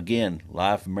Park. Again,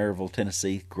 live from Maryville,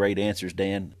 Tennessee. Great answers,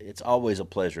 Dan. It's always a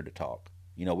pleasure to talk.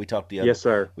 We talked the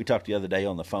other day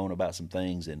on the phone about some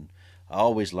things, and I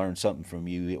always learn something from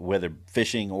you, whether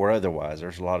fishing or otherwise.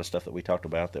 There's a lot of stuff that we talked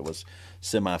about that was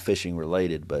semi-fishing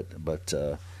related, but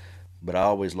I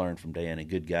always learn from Dan, a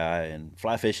good guy. And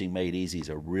Fly Fishing Made Easy is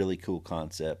a really cool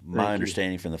concept. My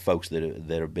understanding from the folks that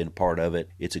have been part of it,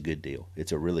 it's a good deal.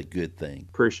 It's a really good thing.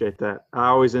 Appreciate that. I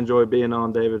always enjoy being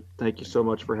on, David. Thank you so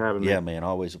much for having me. Yeah, man,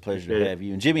 always a pleasure to have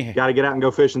you. And Jimmy, got to get out and go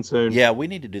fishing soon. Yeah, we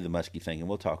need to do the muskie thing, and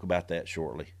we'll talk about that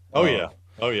shortly. Oh yeah,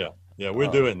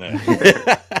 we're doing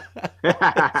that.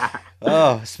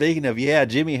 Speaking of,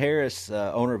 Jimmy Harris,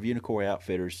 owner of Unicoi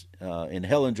Outfitters in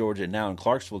Helen, Georgia, and now in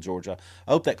Clarksville, Georgia.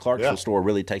 I hope that Clarksville store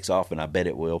really takes off, and I bet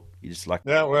it will. You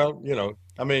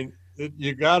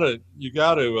gotta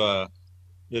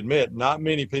admit, not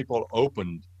many people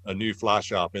opened a new fly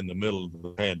shop in the middle of the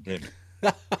pandemic.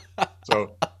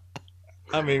 So,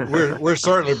 we're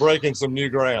certainly breaking some new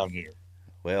ground here.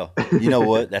 Well, you know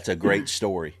what? That's a great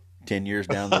story. 10 years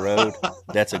down the road,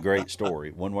 that's a great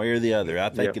story. One way or the other, I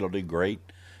think it'll do great.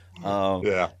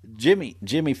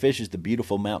 Jimmy fishes the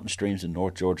beautiful mountain streams in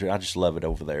North Georgia. I just love it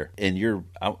over there. And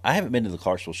I haven't been to the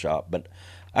Clarksville shop, but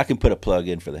I can put a plug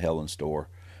in for the Helen store.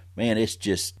 Man, it's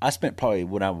just, I spent probably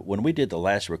when we did the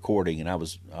last recording, and I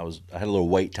had a little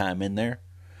wait time in there.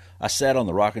 I sat on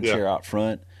the rocking chair out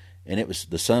front, and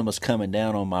the sun was coming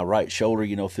down on my right shoulder,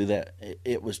 through that.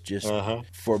 It was just,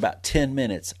 for about 10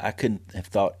 minutes, I couldn't have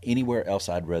thought anywhere else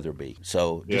I'd rather be.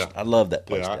 So I love that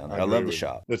place down there. I love the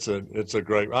shop. It's a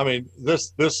great,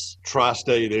 this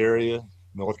tri-state area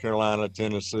North Carolina,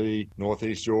 Tennessee,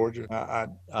 Northeast Georgia.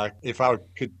 If I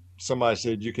could, somebody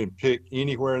said you can pick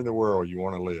anywhere in the world you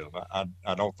want to live,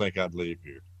 I don't think I'd leave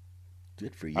here.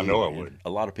 Good for you. I know man. I would. A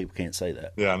lot of people can't say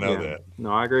that. Yeah, I know that.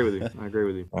 No, I agree with you. I agree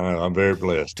with you. I'm very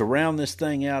blessed. To round this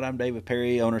thing out, I'm David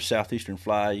Perry, owner of Southeastern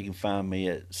Fly. You can find me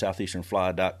at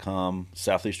southeasternfly.com,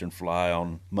 Southeastern Fly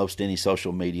on most any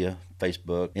social media,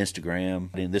 Facebook, Instagram.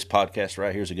 And this podcast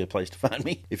right here is a good place to find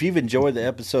me. If you've enjoyed the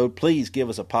episode, please give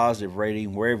us a positive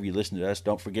rating wherever you listen to us.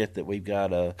 Don't forget that we've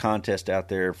got a contest out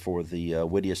there for the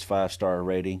wittiest 5-star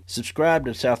rating. Subscribe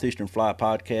to Southeastern Fly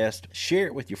Podcast. Share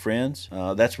it with your friends.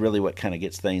 That's really what kind of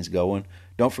gets things going.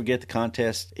 Don't forget the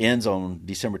contest ends on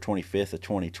December 25th of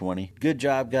 2020. Good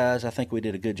job, guys. I think we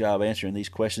did a good job answering these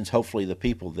questions. Hopefully the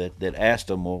people that asked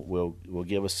them will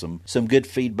give us some good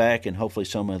feedback, and hopefully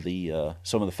some of the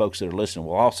folks that are listening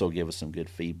will also give us some good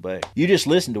feedback. You just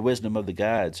listened to Wisdom of the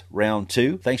Guides, Round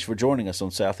 2. Thanks for joining us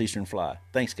on Southeastern Fly.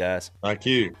 Thanks, guys. Thank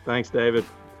you. Thanks, David.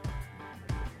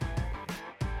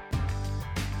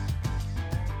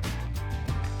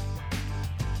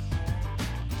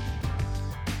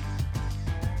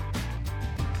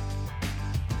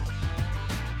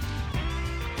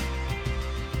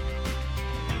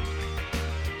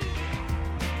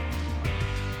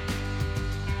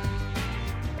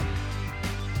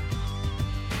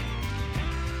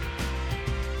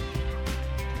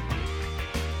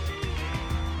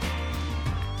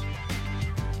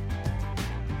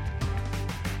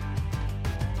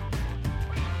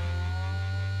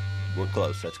 We're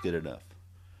close. That's good enough.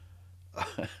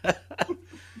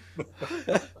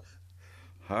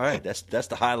 All right, that's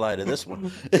the highlight of this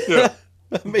one. Yeah.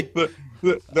 I mean,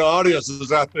 the audience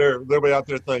is out there. They'll be out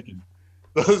there thinking,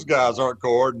 those guys aren't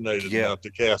coordinated Yeah. enough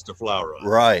to cast a fly rod.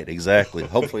 right, exactly.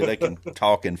 Hopefully they can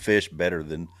talk and fish better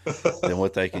than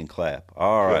what they can clap.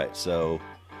 All right, so